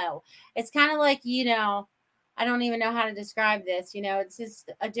flow. It's kind of like, I don't even know how to describe this. It's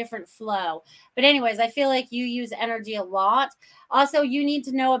just a different flow. But anyways, I feel like you use energy a lot. Also, you need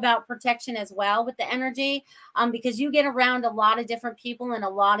to know about protection as well with the energy, because you get around a lot of different people and a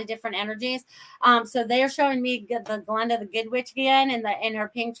lot of different energies. So they're showing me the Glenda the Good Witch again in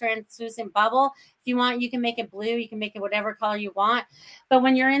her pink translucent bubble. If you want, you can make it blue. You can make it whatever color you want. But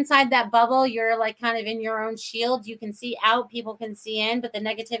when you're inside that bubble, you're like kind of in your own shield. You can see out, people can see in, but the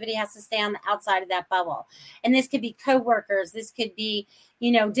negativity has to stay on the outside of that bubble. And this could be coworkers. This could be,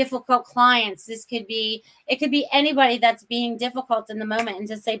 difficult clients. It could be anybody that's being difficult in the moment, and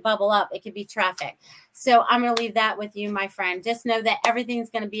just say bubble up. It could be traffic. So I'm going to leave that with you, my friend. Just know that everything's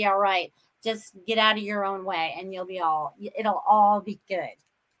going to be all right. Just get out of your own way and it'll all be good.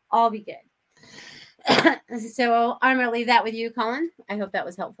 All be good. So I'm going to leave that with you, Colin. I hope that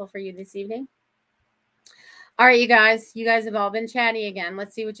was helpful for you this evening. All right, you guys have all been chatty again.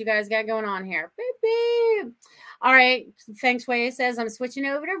 Let's see what you guys got going on here. Beep, beep. All right. Feng Shui says, I'm switching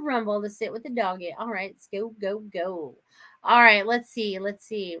over to Rumble to sit with the doggy. All right. Let's go, go, go. All right. Let's see. All right.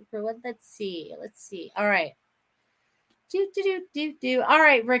 All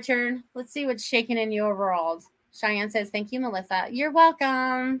right, Richard. Let's see what's shaking in your world. Cheyenne says, thank you, Melissa. You're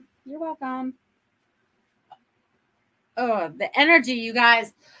welcome. Oh, the energy, you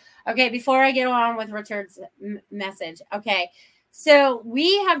guys. Okay, before I get on with Richard's message. Okay, so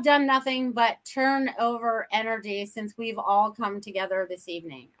we have done nothing but turn over energy since we've all come together this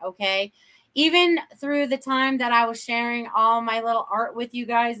evening, okay? Even through the time that I was sharing all my little art with you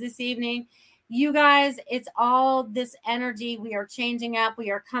guys this evening, you guys, it's all this energy. We are changing up.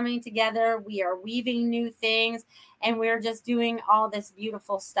 We are coming together. We are weaving new things, and we're just doing all this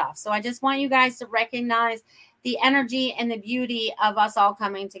beautiful stuff. So I just want you guys to recognize the energy and the beauty of us all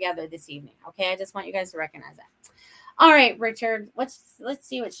coming together this evening. Okay, I just want you guys to recognize that. All right, Richard, let's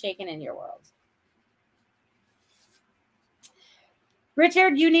see what's shaking in your world.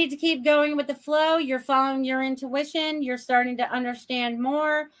 Richard, you need to keep going with the flow. You're following your intuition. You're starting to understand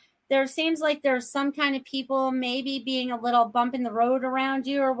more. There seems like there's some kind of people maybe being a little bump in the road around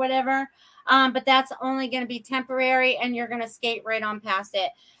you or whatever. But that's only going to be temporary, and you're going to skate right on past it.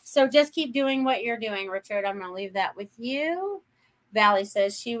 So just keep doing what you're doing, Richard. I'm going to leave that with you. Valley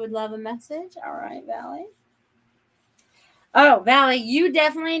says she would love a message. All right, Valley. Oh, Valley, you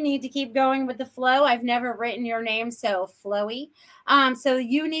definitely need to keep going with the flow. I've never written your name so flowy. So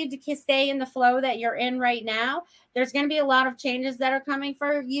you need to stay in the flow that you're in right now. There's going to be a lot of changes that are coming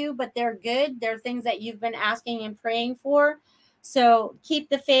for you, but they're good. They're things that you've been asking and praying for. So keep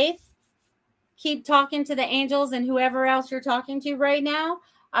the faith. Keep talking to the angels and whoever else you're talking to right now.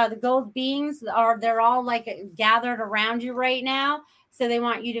 The gold beings they're all like gathered around you right now. So they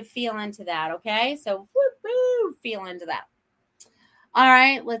want you to feel into that. Okay. So feel into that. All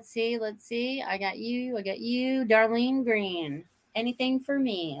right. Let's see. I got you, Darlene Green. Anything for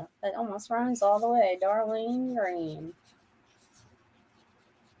me? That almost runs all the way. Darlene Green.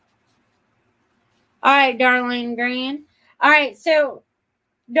 All right, Darlene Green. All right. So,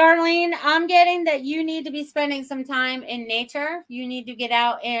 Darlene, I'm getting that you need to be spending some time in nature. You need to get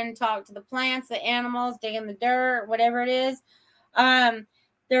out and talk to the plants, the animals, dig in the dirt, whatever it is.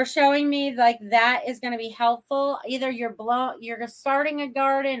 They're showing me like that is going to be helpful. Either you're starting a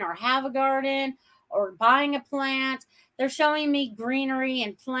garden or have a garden or buying a plant. They're showing me greenery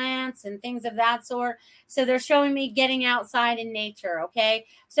and plants and things of that sort. So they're showing me getting outside in nature. Okay.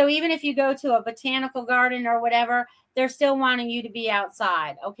 So even if you go to a botanical garden or whatever, they're still wanting you to be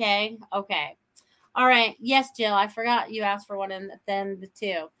outside. Okay. Okay. All right. Yes, Jill, I forgot you asked for one and then the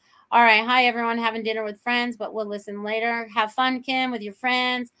two. All right. Hi, everyone. Having dinner with friends, but we'll listen later. Have fun, Kim, with your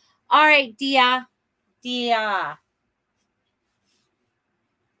friends. All right, Dia.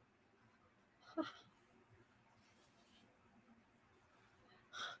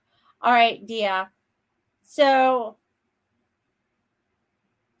 All right, Dia. So,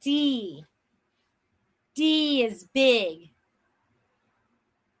 D is big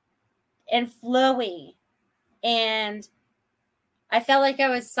and flowy. And I felt like I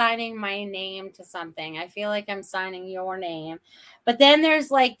was signing my name to something. I feel like I'm signing your name. But then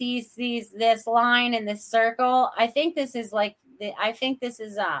there's like this line in this circle. I think this is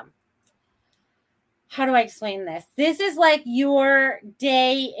how do I explain this? This is like your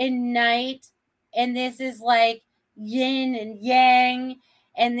day and night, and this is like yin and yang,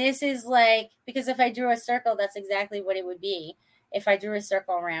 and this is like, because if I drew a circle, that's exactly what it would be if I drew a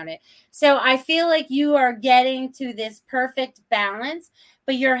circle around it. So I feel like you are getting to this perfect balance,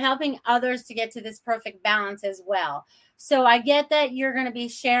 but you're helping others to get to this perfect balance as well. So I get that you're going to be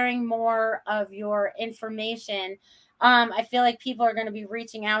sharing more of your information. I feel like people are going to be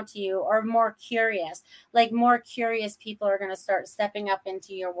reaching out to you, or more curious people are going to start stepping up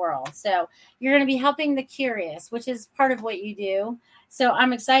into your world. So you're going to be helping the curious, which is part of what you do. So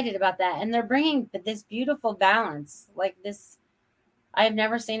I'm excited about that. And they're bringing this beautiful balance like this. I've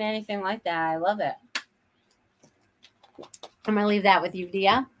never seen anything like that. I love it. I'm going to leave that with you,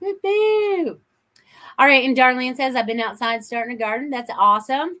 Dia. Woo-hoo. All right. And Darlene says, I've been outside starting a garden. That's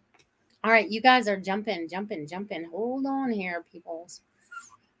awesome. All right, you guys are jumping. Hold on here, peoples.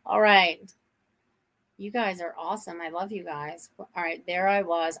 All right. You guys are awesome. I love you guys. All right, there I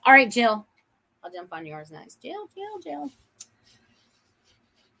was. All right, Jill. I'll jump on yours next. Jill.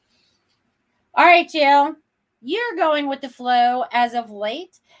 All right, Jill. You're going with the flow as of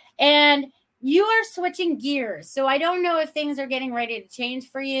late, and you are switching gears. So I don't know if things are getting ready to change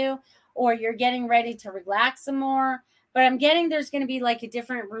for you, or you're getting ready to relax some more. But I'm getting there's going to be like a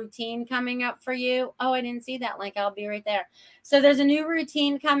different routine coming up for you. Oh, I didn't see that link. I'll be right there. So there's a new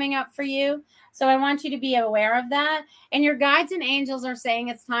routine coming up for you. So I want you to be aware of that. And your guides and angels are saying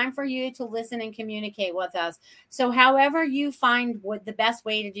it's time for you to listen and communicate with us. So however you find what the best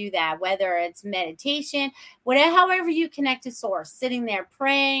way to do that, whether it's meditation, however you connect to source, sitting there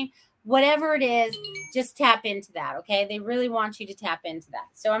praying, whatever it is, just tap into that. Okay. They really want you to tap into that.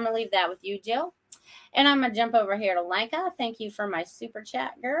 So I'm going to leave that with you, Jill. And I'm going to jump over here to Lenka. Thank you for my super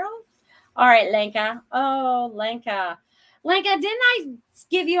chat, girl. All right, Lenka. Oh, Lenka. Lenka, didn't I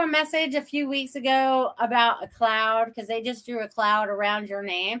give you a message a few weeks ago about a cloud? Because they just drew a cloud around your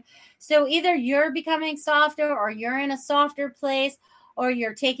name. So either you're becoming softer, or you're in a softer place, or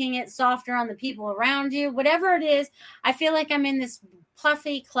you're taking it softer on the people around you. Whatever it is, I feel like I'm in this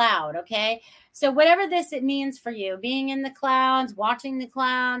puffy cloud, okay? So whatever it means for you, being in the clouds, watching the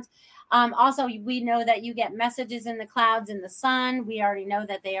clouds. Also, we know that you get messages in the clouds in the sun. We already know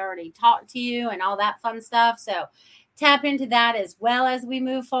that they already talk to you and all that fun stuff. So tap into that as well as we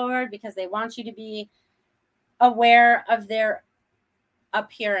move forward, because they want you to be aware of their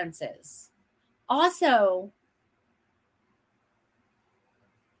appearances. Also,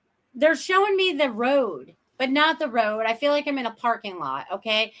 they're showing me the road, but not the road. I feel like I'm in a parking lot,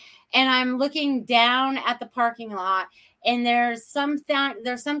 okay? And I'm looking down at the parking lot, and there's some kind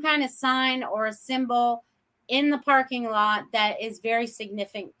of sign or a symbol in the parking lot that is very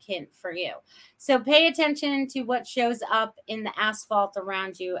significant for you. So pay attention to what shows up in the asphalt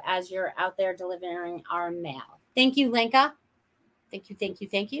around you as you're out there delivering our mail. Thank you, Lenka. Thank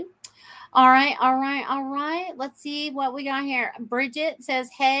you. All right. Let's see what we got here. Bridget says,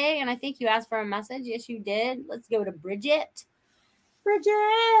 hey, and I think you asked for a message. Yes, you did. Let's go to Bridget.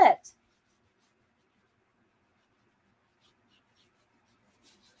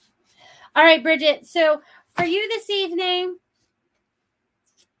 All right, Bridget. So for you this evening,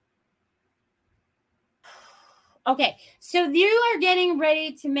 okay, so you are getting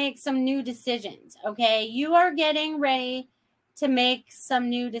ready to make some new decisions, okay? You are getting ready to make some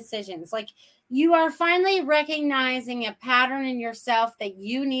new decisions. Like you are finally recognizing a pattern in yourself that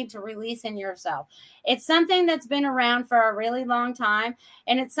you need to release in yourself. It's something that's been around for a really long time,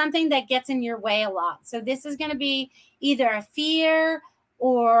 and it's something that gets in your way a lot. So this is going to be either a fear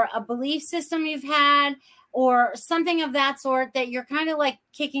or a belief system you've had or something of that sort that you're kind of like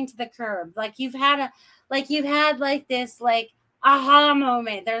kicking to the curb. Like you've had this like aha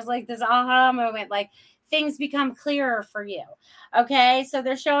moment. There's like this aha moment, like things become clearer for you. Okay. So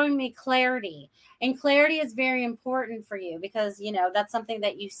they're showing me clarity, and clarity is very important for you because, you know, that's something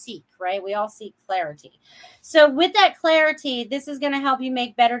that you seek, right? We all seek clarity. So with that clarity, this is going to help you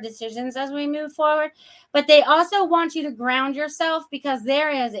make better decisions as we move forward. But they also want you to ground yourself because there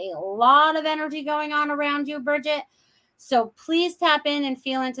is a lot of energy going on around you, Bridget. So please tap in and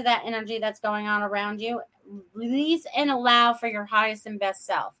feel into that energy that's going on around you. Release and allow for your highest and best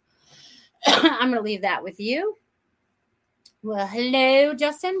self. I'm going to leave that with you. Well, hello,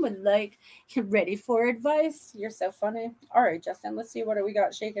 Justin. Would like ready for advice? You're so funny. All right, Justin, let's see what we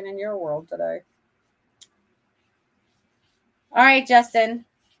got shaking in your world today. All right, Justin.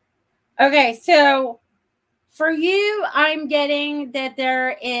 Okay, so for you, I'm getting that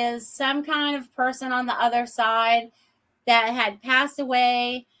there is some kind of person on the other side that had passed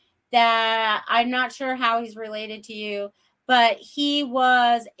away that I'm not sure how he's related to you, but he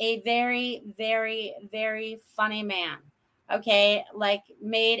was a very, very, very funny man. Okay. Like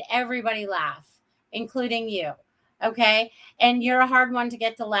made everybody laugh, including you. Okay. And you're a hard one to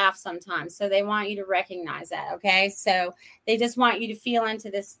get to laugh sometimes. So they want you to recognize that. Okay. So they just want you to feel into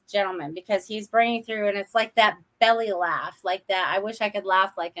this gentleman because he's bringing through, and it's like that belly laugh, like that. I wish I could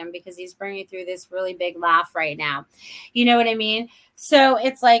laugh like him because he's bringing through this really big laugh right now. You know what I mean? So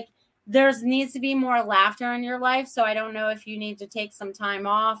it's like, there's needs to be more laughter in your life. So I don't know if you need to take some time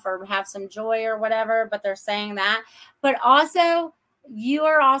off or have some joy or whatever, but they're saying that. But also, you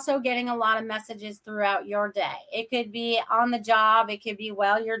are also getting a lot of messages throughout your day. It could be on the job. It could be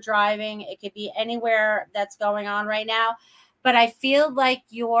while you're driving. It could be anywhere that's going on right now. But I feel like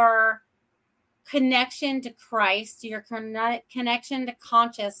your connection to Christ, your connection to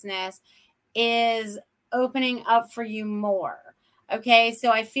consciousness is opening up for you more. Okay,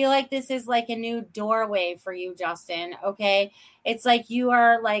 so I feel like this is like a new doorway for you, Justin. Okay, it's like you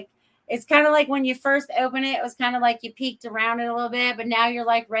are like, it's kind of like when you first open it, it was kind of like you peeked around it a little bit, but now you're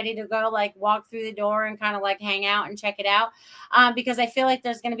like ready to go, like walk through the door and kind of like hang out and check it out. Because I feel like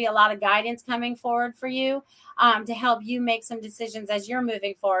there's going to be a lot of guidance coming forward for you to help you make some decisions as you're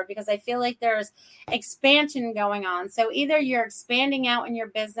moving forward, because I feel like there's expansion going on. So either you're expanding out in your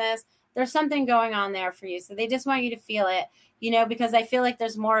business, there's something going on there for you. So they just want you to feel it, you know, because I feel like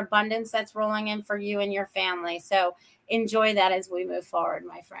there's more abundance that's rolling in for you and your family. So enjoy that as we move forward,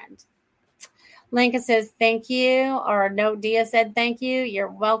 my friend. Linka says, thank you. Or no, Dia said, thank you. You're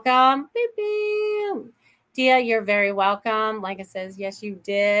welcome. Beep, beep. Dia, you're very welcome. Linka says, yes, you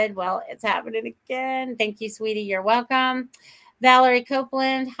did. Well, it's happening again. Thank you, sweetie. You're welcome. Valerie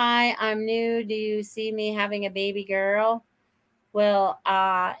Copeland. Hi, I'm new. Do you see me having a baby girl? Well,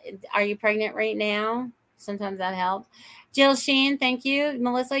 are you pregnant right now? Sometimes that helps. Jill Sheen, thank you.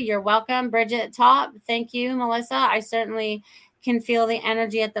 Melissa, you're welcome. Bridget Top, thank you, Melissa. I certainly can feel the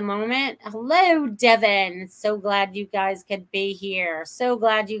energy at the moment. Hello, Devin. So glad you guys could be here. So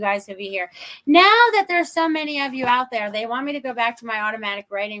glad you guys could be here. Now that there's so many of you out there, they want me to go back to my automatic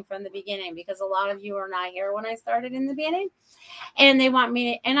writing from the beginning because a lot of you are not here when I started in the beginning. And they want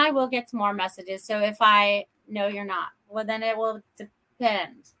me to, and I will get some more messages. So if I know you're not, well, then it will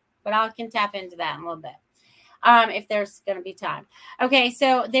depend. But I can tap into that in a little bit. If there's going to be time. Okay,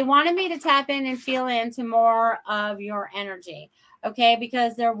 so they wanted me to tap in and feel into more of your energy, okay,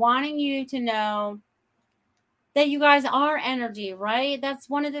 because they're wanting you to know that you guys are energy, right? That's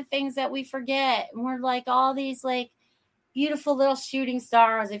one of the things that we forget. We're like all these like beautiful little shooting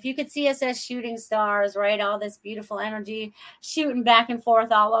stars. If you could see us as shooting stars, right? All this beautiful energy shooting back and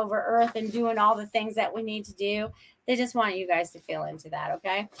forth all over Earth and doing all the things that we need to do. They just want you guys to feel into that,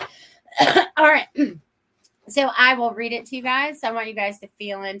 okay? All right. So I will read it to you guys. I want you guys to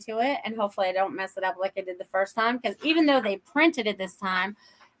feel into it, and hopefully I don't mess it up like I did the first time, because even though they printed it this time,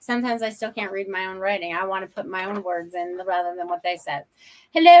 sometimes I still can't read my own writing. I want to put my own words in rather than what they said.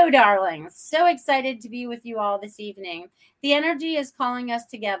 Hello, darlings. So excited to be with you all this evening. The energy is calling us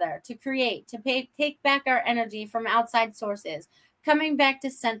together to create, to take back our energy from outside sources, coming back to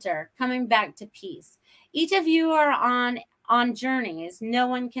center, coming back to peace. Each of you are on journeys no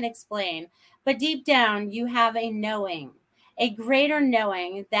one can explain. But deep down, you have a knowing, a greater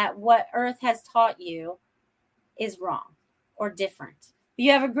knowing that what Earth has taught you is wrong or different. You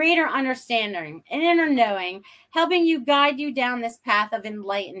have a greater understanding, an inner knowing, helping you guide you down this path of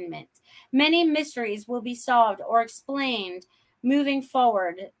enlightenment. Many mysteries will be solved or explained moving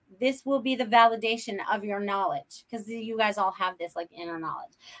forward. This will be the validation of your knowledge, because you guys all have this like inner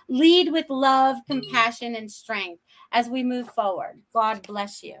knowledge. Lead with love, compassion, and strength as we move forward. God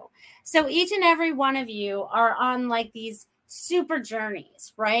bless you. So each and every one of you are on like these super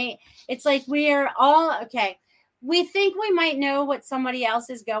journeys, right? It's like we are all, okay, we think we might know what somebody else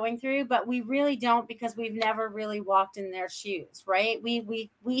is going through, but we really don't, because we've never really walked in their shoes, right?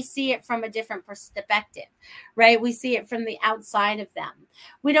 We see it from a different perspective, right? We see it from the outside of them.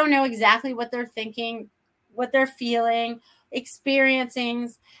 We don't know exactly what they're thinking, what they're feeling,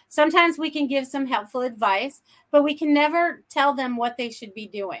 experiencing. Sometimes we can give some helpful advice, but we can never tell them what they should be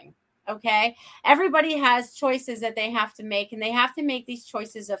doing. Okay. Everybody has choices that they have to make, and they have to make these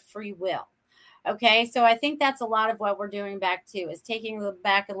choices of free will. Okay. So I think that's a lot of what we're doing back to, is taking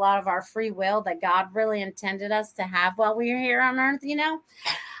back a lot of our free will that God really intended us to have while we were here on earth, you know?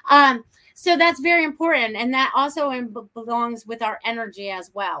 So that's very important. And that also belongs with our energy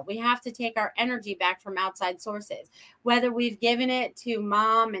as well. We have to take our energy back from outside sources, whether we've given it to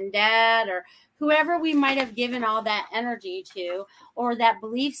mom and dad or whoever we might have given all that energy to, or that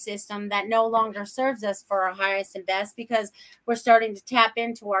belief system that no longer serves us for our highest and best, because we're starting to tap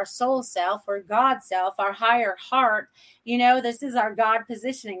into our soul self or God self, our higher heart. You know, this is our God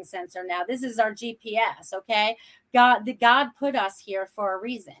positioning sensor now. This is our GPS, okay? God put us here for a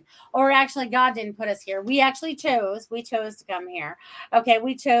reason. Or actually, God didn't put us here. We chose to come here. Okay,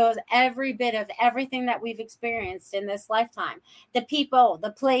 we chose every bit of everything that we've experienced in this lifetime. The people,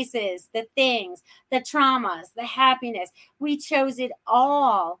 the places, the things, the traumas, the happiness. We chose it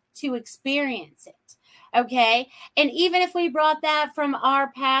all to experience it. Okay, and even if we brought that from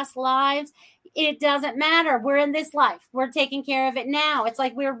our past lives, it doesn't matter. We're in this life. We're taking care of it now. It's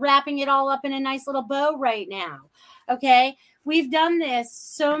like we're wrapping it all up in a nice little bow right now. Okay. We've done this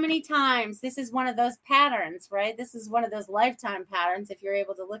so many times. This is one of those patterns, right? This is one of those lifetime patterns, if you're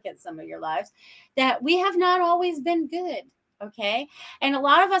able to look at some of your lives, that we have not always been good. Okay. And a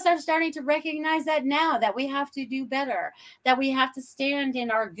lot of us are starting to recognize that now, that we have to do better, that we have to stand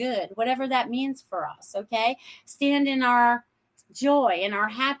in our good, whatever that means for us. Okay. Stand in our joy and our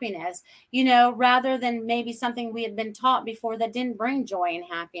happiness, you know, rather than maybe something we had been taught before that didn't bring joy and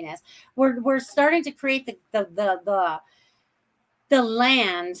happiness. We're starting to create the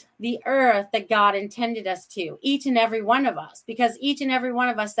land, the earth that God intended us to, each and every one of us, because each and every one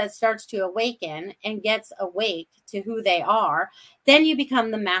of us that starts to awaken and gets awake to who they are, then you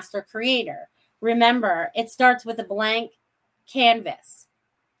become the master creator. Remember, it starts with a blank canvas.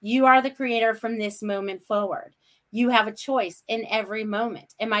 You are the creator from this moment forward. You have a choice in every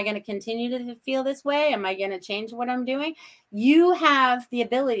moment. Am I going to continue to feel this way? Am I going to change what I'm doing? You have the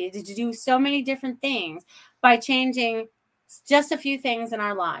ability to do so many different things by changing just a few things in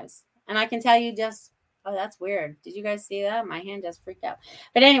our lives. And I can tell you just, oh, that's weird. Did you guys see that? My hand just freaked out.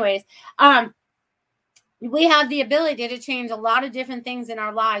 But anyways, we have the ability to change a lot of different things in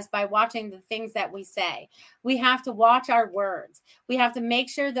our lives by watching the things that we say. We have to watch our words. We have to make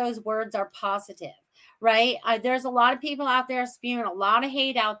sure those words are positive. Right? There's a lot of people out there spewing a lot of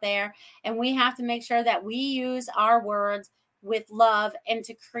hate out there, and we have to make sure that we use our words with love and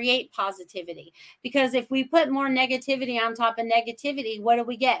to create positivity. Because if we put more negativity on top of negativity, what do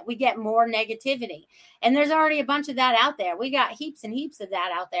we get? We get more negativity. And there's already a bunch of that out there. We got heaps and heaps of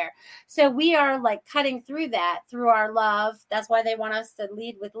that out there. So we are like cutting through that through our love. That's why they want us to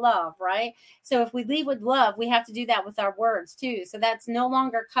lead with love, right? So if we lead with love, we have to do that with our words too. So that's no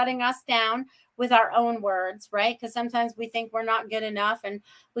longer cutting us down with our own words, right? Because sometimes we think we're not good enough and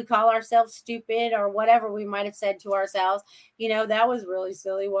we call ourselves stupid or whatever we might have said to ourselves. You know, that was really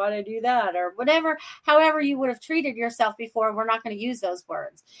silly. Why did I do that? Or whatever, however you would have treated yourself before, we're not going to use those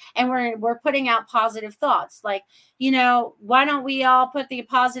words. And we're putting out positive thoughts. Like, you know, why don't we all put the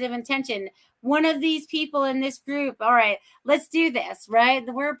positive intention? One of these people in this group, all right, let's do this, right?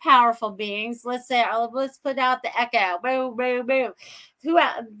 We're powerful beings. Let's say, let's put out the echo. Boo, boo, boo.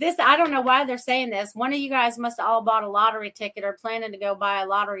 I don't know why they're saying this. One of you guys must have all bought a lottery ticket or planning to go buy a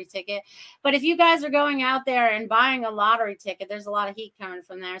lottery ticket. But if you guys are going out there and buying a lottery ticket, there's a lot of heat coming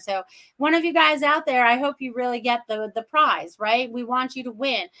from there. So one of you guys out there, I hope you really get the prize, right? We want you to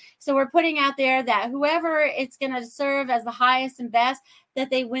win. So we're putting out there that whoever it's going to serve as the highest and best, that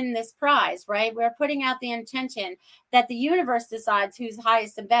they win this prize, right? We're putting out the intention that the universe decides who's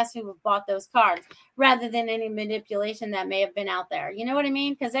highest and best, who have bought those cards. rather than any manipulation that may have been out there. You know what I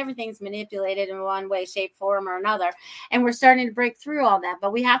mean? Because everything's manipulated in one way, shape, form, or another. And we're starting to break through all that.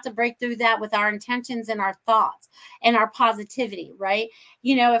 But we have to break through that with our intentions and our thoughts and our positivity, right?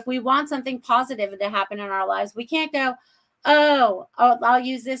 You know, if we want something positive to happen in our lives, we can't go, oh, I'll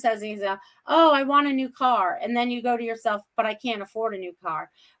use this as an example. Oh, I want a new car. And then you go to yourself, but I can't afford a new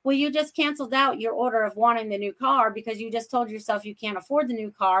car. Well, you just canceled out your order of wanting the new car because you just told yourself you can't afford the new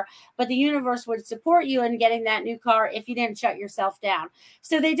car, but the universe would support you in getting that new car if you didn't shut yourself down.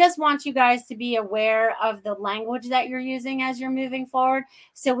 So they just want you guys to be aware of the language that you're using as you're moving forward,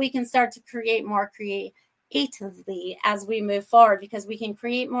 so we can start to create more creatively as we move forward, because we can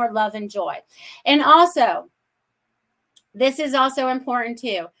create more love and joy. And also, this is also important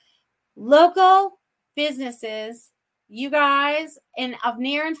too. Local businesses, you guys, of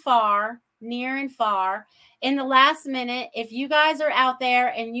near and far, in the last minute, if you guys are out there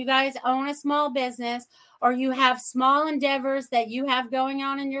and you guys own a small business, or you have small endeavors that you have going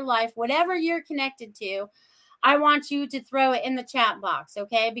on in your life, whatever you're connected to, I want you to throw it in the chat box,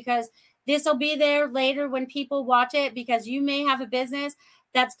 okay? Because this will be there later when people watch it, because you may have a business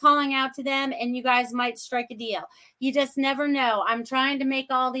that's calling out to them and you guys might strike a deal. You just never know. I'm trying to make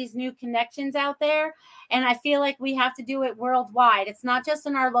all these new connections out there, and I feel like we have to do it worldwide. It's not just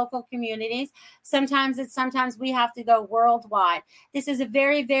in our local communities. Sometimes we have to go worldwide. This is a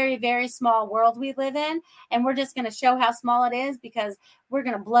very, very, very small world we live in, and we're just going to show how small it is, because we're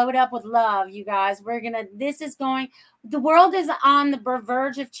going to blow it up with love, you guys. The world is on the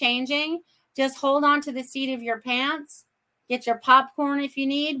verge of changing. Just hold on to the seat of your pants. Get your popcorn if you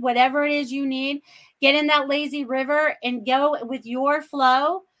need, whatever it is you need. Get in that lazy river and go with your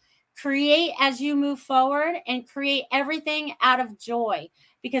flow. Create as you move forward, and create everything out of joy,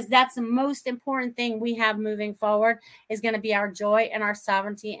 because that's the most important thing we have moving forward, is going to be our joy and our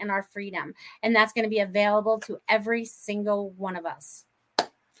sovereignty and our freedom. And that's going to be available to every single one of us.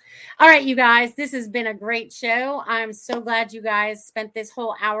 All right, you guys, this has been a great show. I'm so glad you guys spent this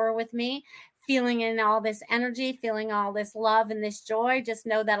whole hour with me, feeling in all this energy, feeling all this love and this joy. Just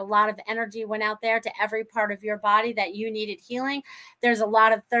know that a lot of energy went out there to every part of your body that you needed healing. There's a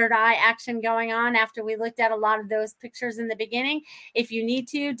lot of third eye action going on after we looked at a lot of those pictures in the beginning. If you need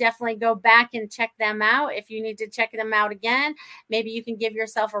to, definitely go back and check them out. If you need to check them out again, maybe you can give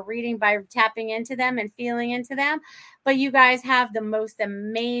yourself a reading by tapping into them and feeling into them. But you guys have the most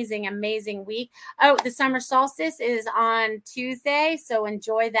amazing, amazing week. Oh, the summer solstice is on Tuesday, so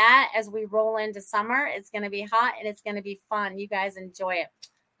enjoy that as we roll into summer. It's going to be hot and it's going to be fun. You guys enjoy it.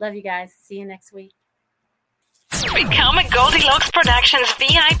 Love you guys. See you next week. Become a Goldilocks Productions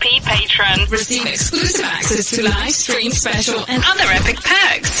VIP patron. Receive exclusive access to live stream special and other epic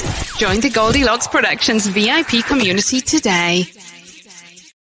perks. Join the Goldilocks Productions VIP community today.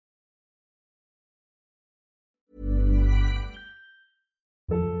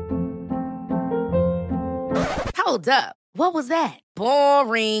 Hold up. What was that?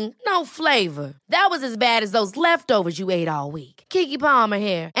 Boring. No flavor. That was as bad as those leftovers you ate all week. Keke Palmer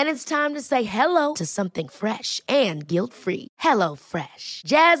here. And it's time to say hello to something fresh and guilt-free. HelloFresh.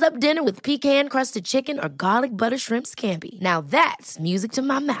 Jazz up dinner with pecan-crusted chicken or garlic butter shrimp scampi. Now that's music to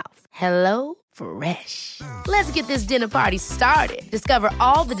my mouth. HelloFresh. Let's get this dinner party started. Discover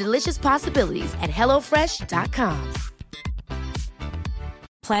all the delicious possibilities at HelloFresh.com.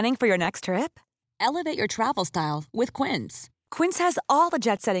 Planning for your next trip? Elevate your travel style with Quince. Quince has all the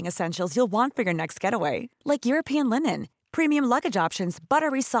jet-setting essentials you'll want for your next getaway, like European linen, premium luggage options,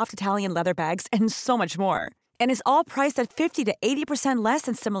 buttery soft Italian leather bags, and so much more. And is all priced at 50 to 80% less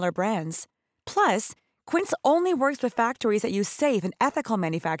than similar brands. Plus, Quince only works with factories that use safe and ethical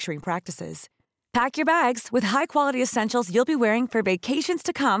manufacturing practices. Pack your bags with high-quality essentials you'll be wearing for vacations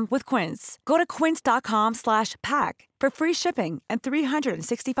to come with Quince. Go to quince.com/pack for free shipping and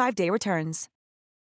 365-day returns.